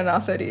doing better in our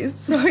 30s.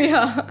 So,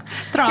 yeah.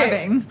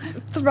 Thriving. Okay.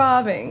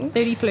 Thriving.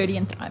 30, flirty,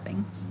 and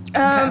thriving.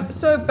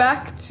 So,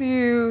 back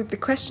to the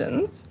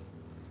questions.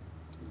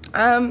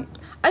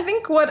 I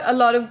think what a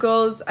lot of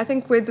girls, I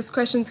think where this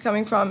question's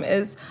coming from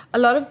is a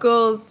lot of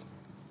girls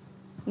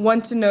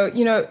want to know,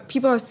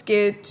 people are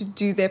scared to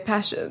do their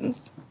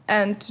passions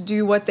and to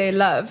do what they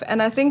love.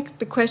 And I think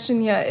the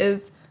question here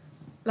is,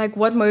 like,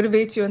 what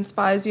motivates you,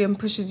 inspires you, and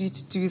pushes you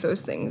to do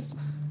those things?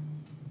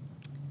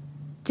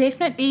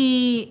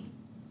 Definitely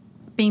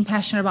being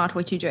passionate about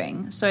what you're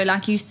doing. So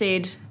like you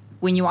said,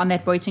 when you were on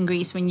that boat in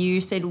Greece, when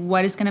you said,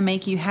 what is going to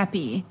make you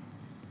happy?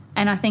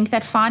 And I think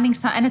that finding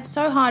and it's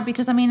so hard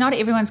because, not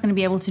everyone's going to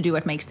be able to do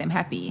what makes them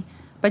happy.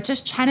 But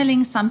just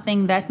channeling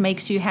something that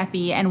makes you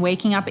happy and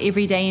waking up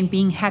every day and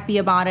being happy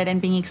about it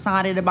and being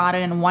excited about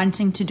it and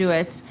wanting to do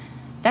it,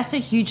 that's a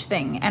huge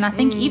thing. And I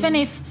think even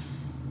if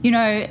you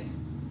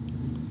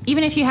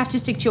have to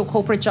stick to your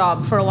corporate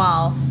job for a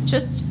while,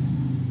 let's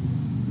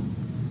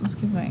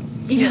keep going.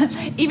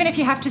 Even if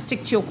you have to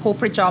stick to your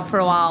corporate job for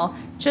a while,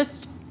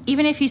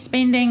 even if you're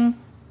spending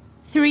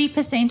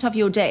 3% of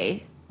your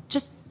day,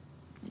 just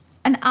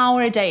an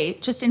hour a day,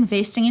 just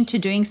investing into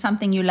doing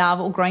something you love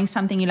or growing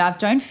something you love,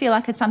 don't feel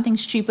like it's something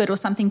stupid or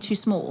something too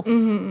small.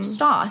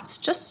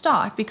 Just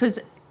start because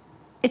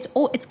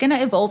it's going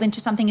to evolve into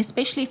something,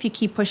 especially if you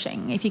keep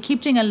pushing. If you keep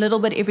doing a little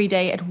bit every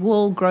day, it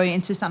will grow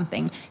into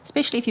something,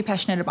 especially if you're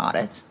passionate about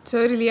it.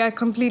 Totally, I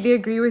completely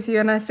agree with you.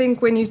 And I think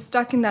when you're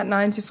stuck in that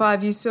 9 to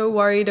 5, you're so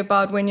worried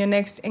about when your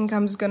next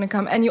income is going to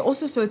come. And you're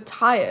also so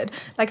tired.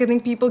 Like, I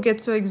think people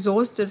get so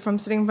exhausted from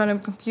sitting in front of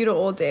a computer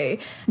all day.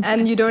 Exactly.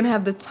 And you don't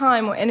have the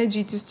time or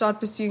energy to start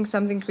pursuing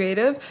something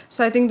creative.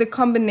 So I think the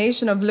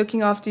combination of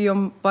looking after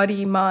your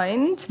body,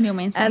 mind, your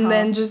mental and health.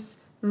 then just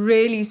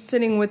really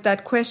sitting with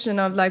that question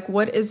of like,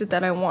 what is it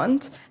that I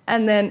want?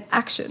 And then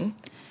action.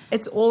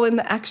 It's all in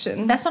the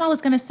action. That's what I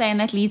was going to say. And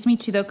that leads me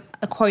to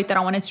a quote that I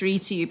wanted to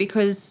read to you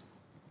because,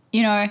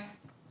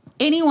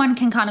 anyone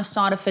can kind of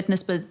start a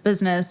fitness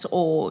business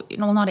or,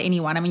 not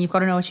anyone. You've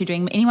got to know what you're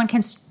doing. Anyone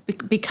can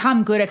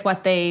become good at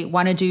what they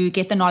want to do,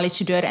 get the knowledge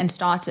to do it and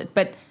start it.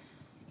 But,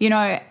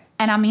 and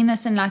I mean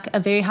this in like a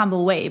very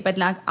humble way, but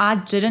like I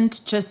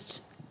didn't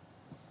just,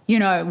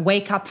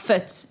 wake up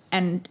fit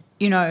and,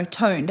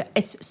 toned.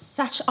 It's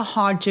such a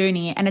hard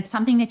journey and it's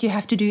something that you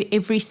have to do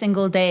every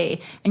single day.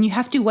 And you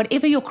have to,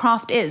 whatever your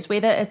craft is,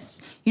 whether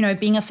it's,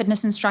 being a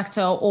fitness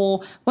instructor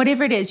or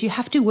whatever it is, you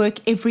have to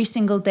work every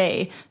single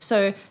day.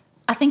 So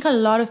I think a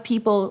lot of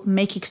people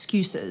make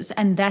excuses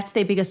and that's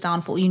their biggest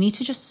downfall. You need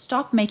to just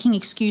stop making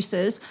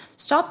excuses,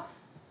 stop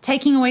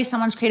taking away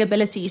someone's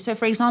credibility. So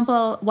for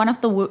example, one of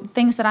the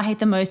things that I hate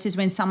the most is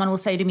when someone will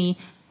say to me,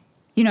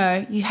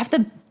 you have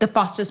the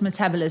fastest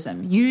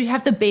metabolism. You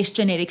have the best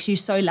genetics. You're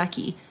so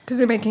lucky. Because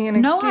they're making an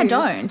excuse. No, I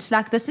don't.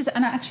 Like this is,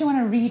 and I actually want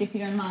to read, if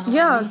you don't mind.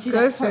 Yeah,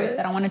 go for it.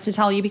 That I wanted to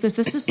tell you because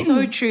this is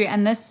so true,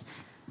 and this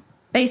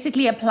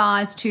basically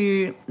applies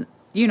to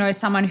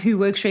someone who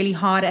works really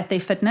hard at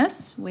their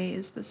fitness. Where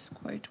is this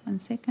quote? 1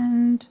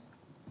 second.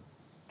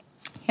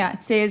 Yeah,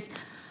 it says,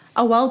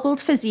 "A well-built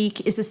physique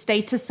is a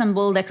status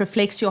symbol that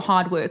reflects your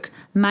hard work.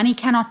 Money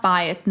cannot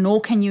buy it, nor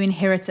can you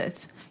inherit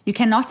it. You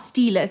cannot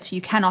steal it.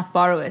 You cannot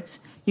borrow it.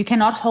 You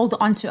cannot hold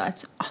on to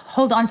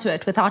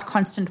it without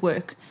constant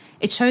work.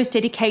 It shows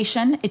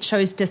dedication. It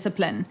shows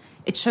discipline.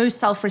 It shows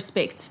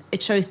self-respect.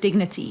 It shows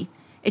dignity.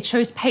 It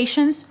shows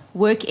patience,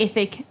 work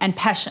ethic, and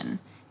passion.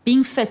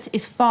 Being fit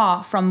is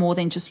far from more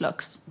than just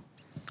looks."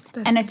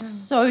 And it's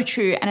so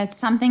true. And it's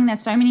something that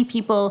so many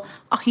people,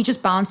 you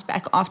just bounced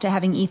back after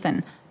having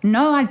Ethan.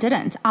 No, I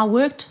didn't. I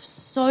worked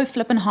so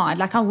flippin' hard.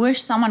 Like I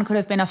wish someone could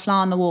have been a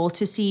fly on the wall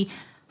to see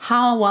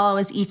how well I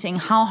was eating,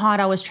 how hard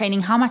I was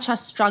training, how much I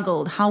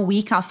struggled, how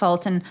weak I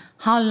felt, and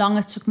how long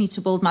it took me to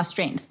build my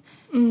strength.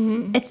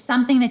 Mm-hmm. It's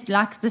something that,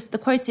 like this, the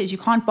quote says, you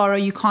can't borrow,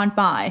 you can't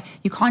buy,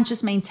 you can't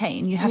just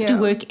maintain. You have to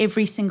work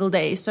every single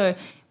day. So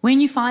when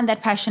you find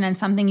that passion and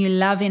something you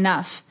love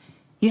enough,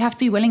 you have to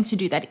be willing to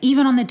do that.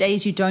 Even on the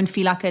days you don't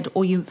feel like it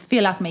or you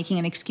feel like making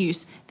an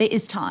excuse, there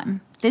is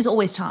time. There's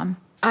always time.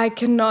 I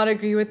cannot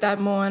agree with that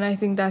more, and I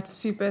think that's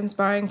super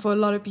inspiring for a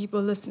lot of people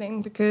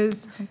listening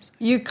because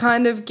you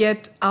kind of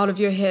get out of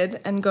your head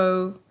and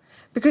go,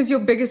 because your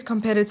biggest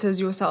competitor is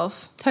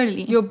yourself.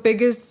 Totally. Your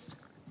biggest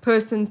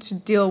person to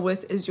deal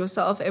with is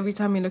yourself every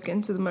time you look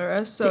into the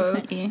mirror. So,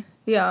 definitely.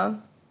 Yeah,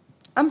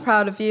 I'm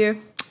proud of you.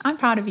 I'm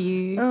proud of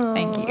you. Oh.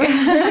 Thank you.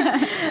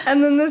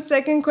 And then the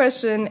second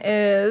question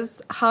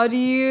is, how do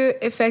you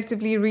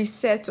effectively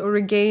reset or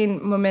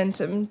regain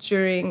momentum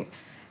during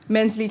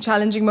mentally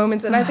challenging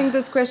moments? And I think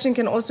this question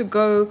can also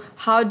go,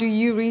 how do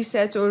you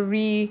reset or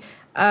regain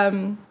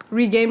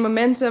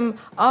momentum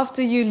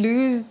after you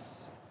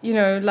lose,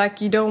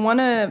 like you don't want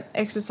to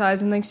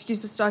exercise and the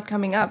excuses start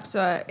coming up?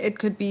 So it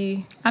could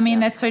be...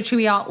 That's so true.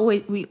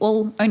 We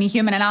all only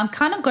human. And I'm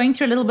kind of going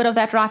through a little bit of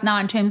that right now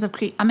in terms of,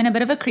 I'm in a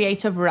bit of a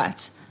creative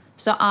rut.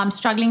 So I'm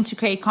struggling to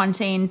create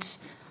content.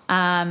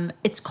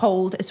 It's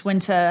cold, it's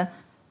winter.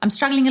 I'm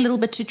struggling a little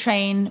bit to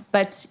train,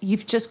 but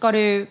you've just got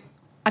to,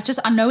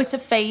 I know it's a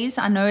phase.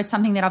 I know it's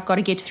something that I've got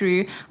to get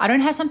through. I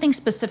don't have something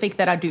specific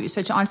that I do.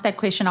 So to answer that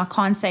question, I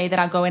can't say that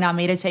I go and I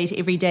meditate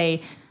every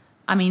day.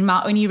 I mean,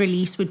 my only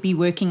release would be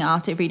working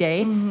out every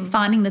day,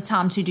 finding the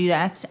time to do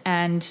that.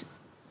 And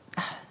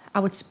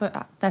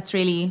that's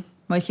really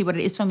mostly what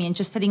it is for me. And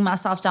just sitting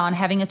myself down,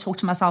 having a talk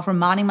to myself,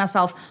 reminding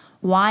myself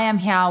why I'm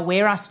here,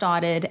 where I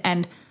started.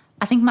 And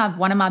I think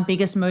one of my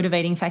biggest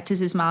motivating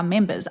factors is my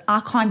members.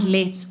 I can't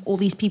let all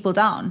these people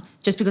down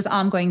just because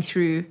I'm going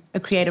through a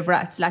creative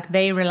rut. Like,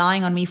 they're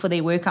relying on me for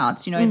their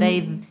workouts. You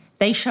know,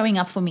 they showing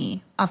up for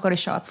me. I've got to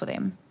show up for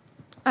them.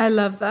 I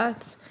love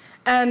that.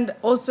 And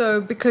also,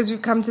 because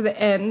we've come to the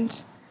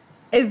end,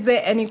 is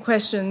there any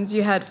questions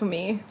you had for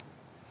me?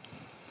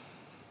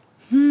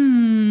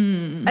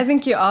 I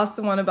think you asked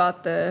the one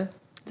about the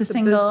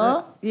single.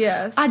 Business.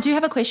 Yes. I do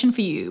have a question for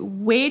you.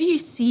 Where do you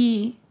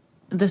see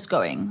this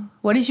going?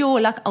 What is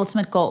your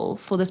ultimate goal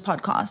for this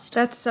podcast?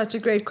 That's such a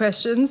great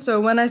question.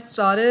 So when I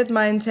started,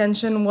 my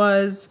intention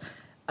was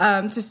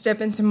to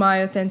step into my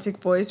authentic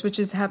voice, which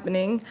is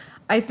happening.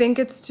 I think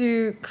it's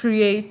to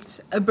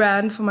create a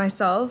brand for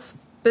myself,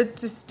 but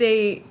to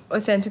stay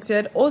authentic to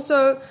it.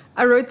 Also,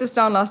 I wrote this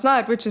down last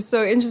night, which is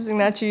so interesting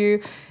that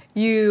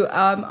you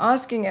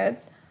asking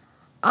it.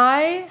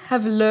 I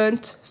have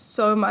learned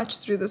so much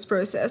through this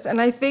process. And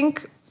I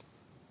think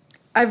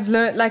I've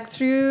learned,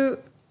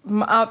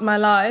 throughout my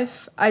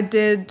life, I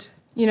did,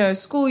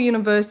 school,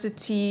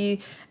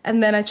 university,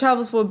 and then I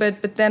traveled for a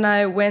bit, but then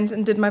I went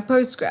and did my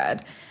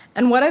postgrad.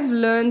 And what I've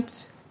learned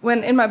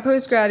when in my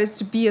postgrad is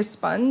to be a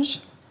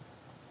sponge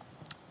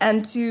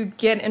and to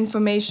get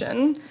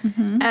information.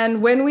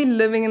 And when we're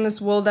living in this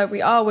world that we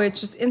are, where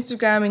it's just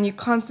Instagram and you're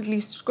constantly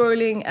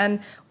scrolling, and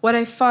what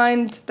I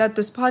find that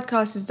this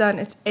podcast has done,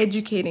 it's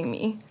educating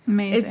me.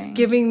 Amazing. It's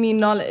giving me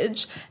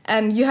knowledge,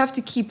 and you have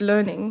to keep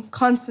learning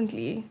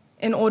constantly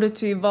in order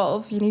to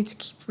evolve. You need to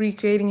keep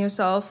recreating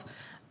yourself.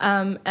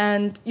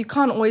 And you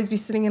can't always be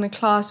sitting in a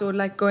class or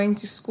going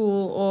to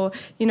school, or,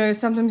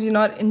 sometimes you're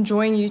not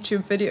enjoying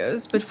YouTube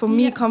videos. But for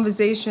me,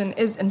 conversation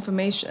is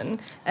information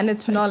and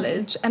it's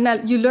knowledge. And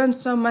you learn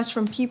so much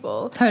from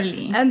people.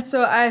 Totally. And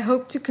so I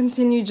hope to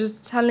continue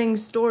just telling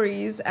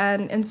stories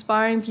and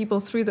inspiring people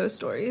through those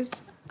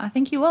stories. I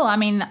think you will. I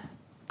mean,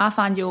 I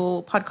find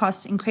your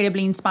podcast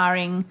incredibly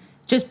inspiring.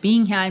 Just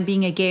being here and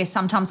being a guest,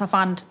 sometimes I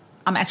find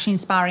I'm actually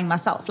inspiring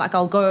myself.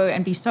 I'll go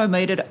and be so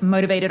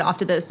motivated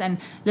after this, and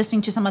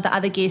listening to some of the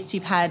other guests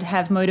you've had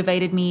have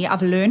motivated me.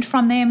 I've learned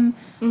from them.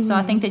 So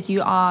I think that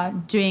you are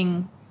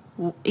doing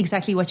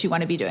exactly what you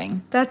want to be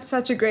doing. That's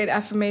such a great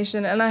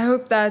affirmation. And I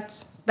hope I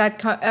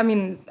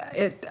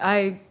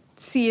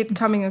see it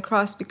coming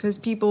across, because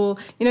people,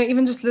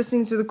 even just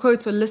listening to the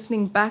quotes or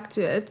listening back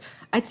to it,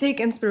 I take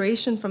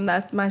inspiration from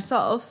that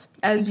myself,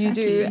 as you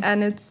do.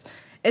 And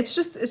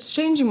it's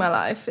changing my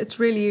life. It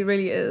really,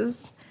 really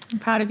is. I'm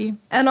proud of you.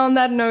 And on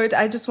that note,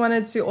 I just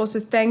wanted to also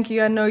thank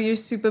you. I know you're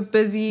super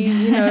busy,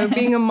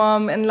 being a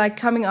mom and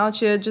coming out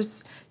here,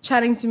 just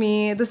chatting to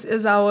me. This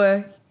is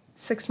our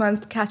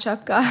 6-month catch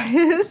up,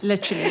 guys.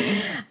 Literally.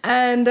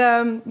 And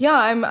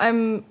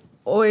I'm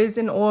always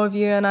in awe of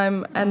you,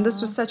 and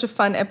this was such a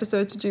fun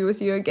episode to do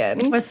with you again.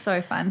 It was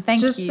so fun.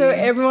 Thank you. Just so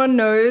everyone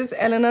knows,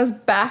 Elena's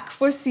back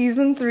for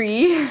season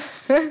 3.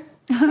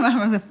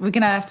 We're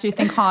gonna have to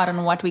think hard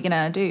on what we're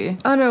gonna do.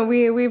 Oh no,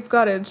 we've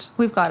got it.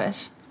 We've got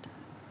it.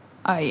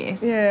 Oh,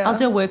 yes. Yeah. I'll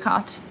do a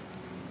workout.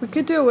 We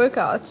could do a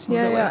workout.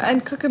 Yeah.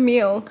 And cook a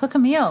meal.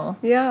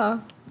 Yeah.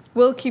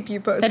 We'll keep you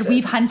posted. That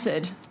we've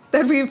hunted.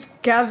 That we've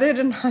gathered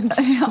and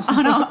hunted.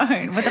 On our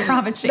own, with a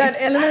private chef.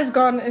 That Elena's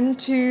gone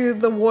into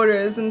the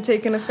waters and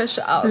taken a fish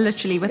out.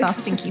 Literally, with our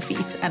stinky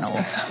feet and all.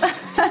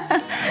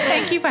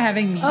 Thank you for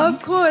having me.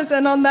 Of course.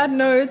 And on that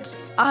note,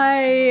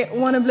 I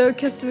want to blow a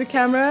kiss to the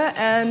camera,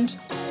 and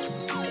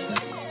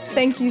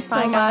thank you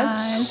so much.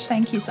 Guys.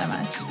 Thank you so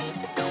much.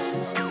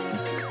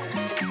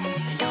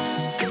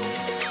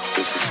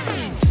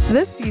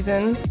 This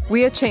season,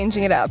 we are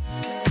changing it up.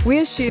 We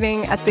are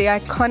shooting at the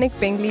iconic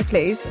Bengley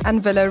Place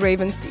and Villa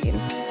Ravenstein.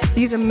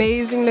 These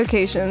amazing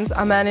locations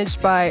are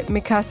managed by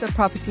Mikasa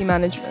Property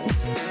Management.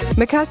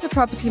 Mikasa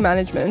Property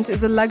Management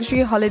is a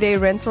luxury holiday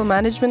rental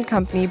management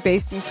company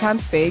based in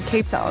Camps Bay,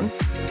 Cape Town.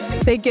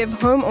 They give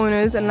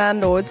homeowners and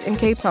landlords in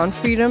Cape Town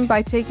freedom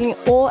by taking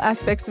all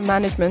aspects of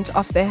management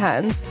off their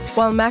hands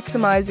while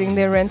maximizing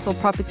their rental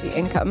property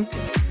income.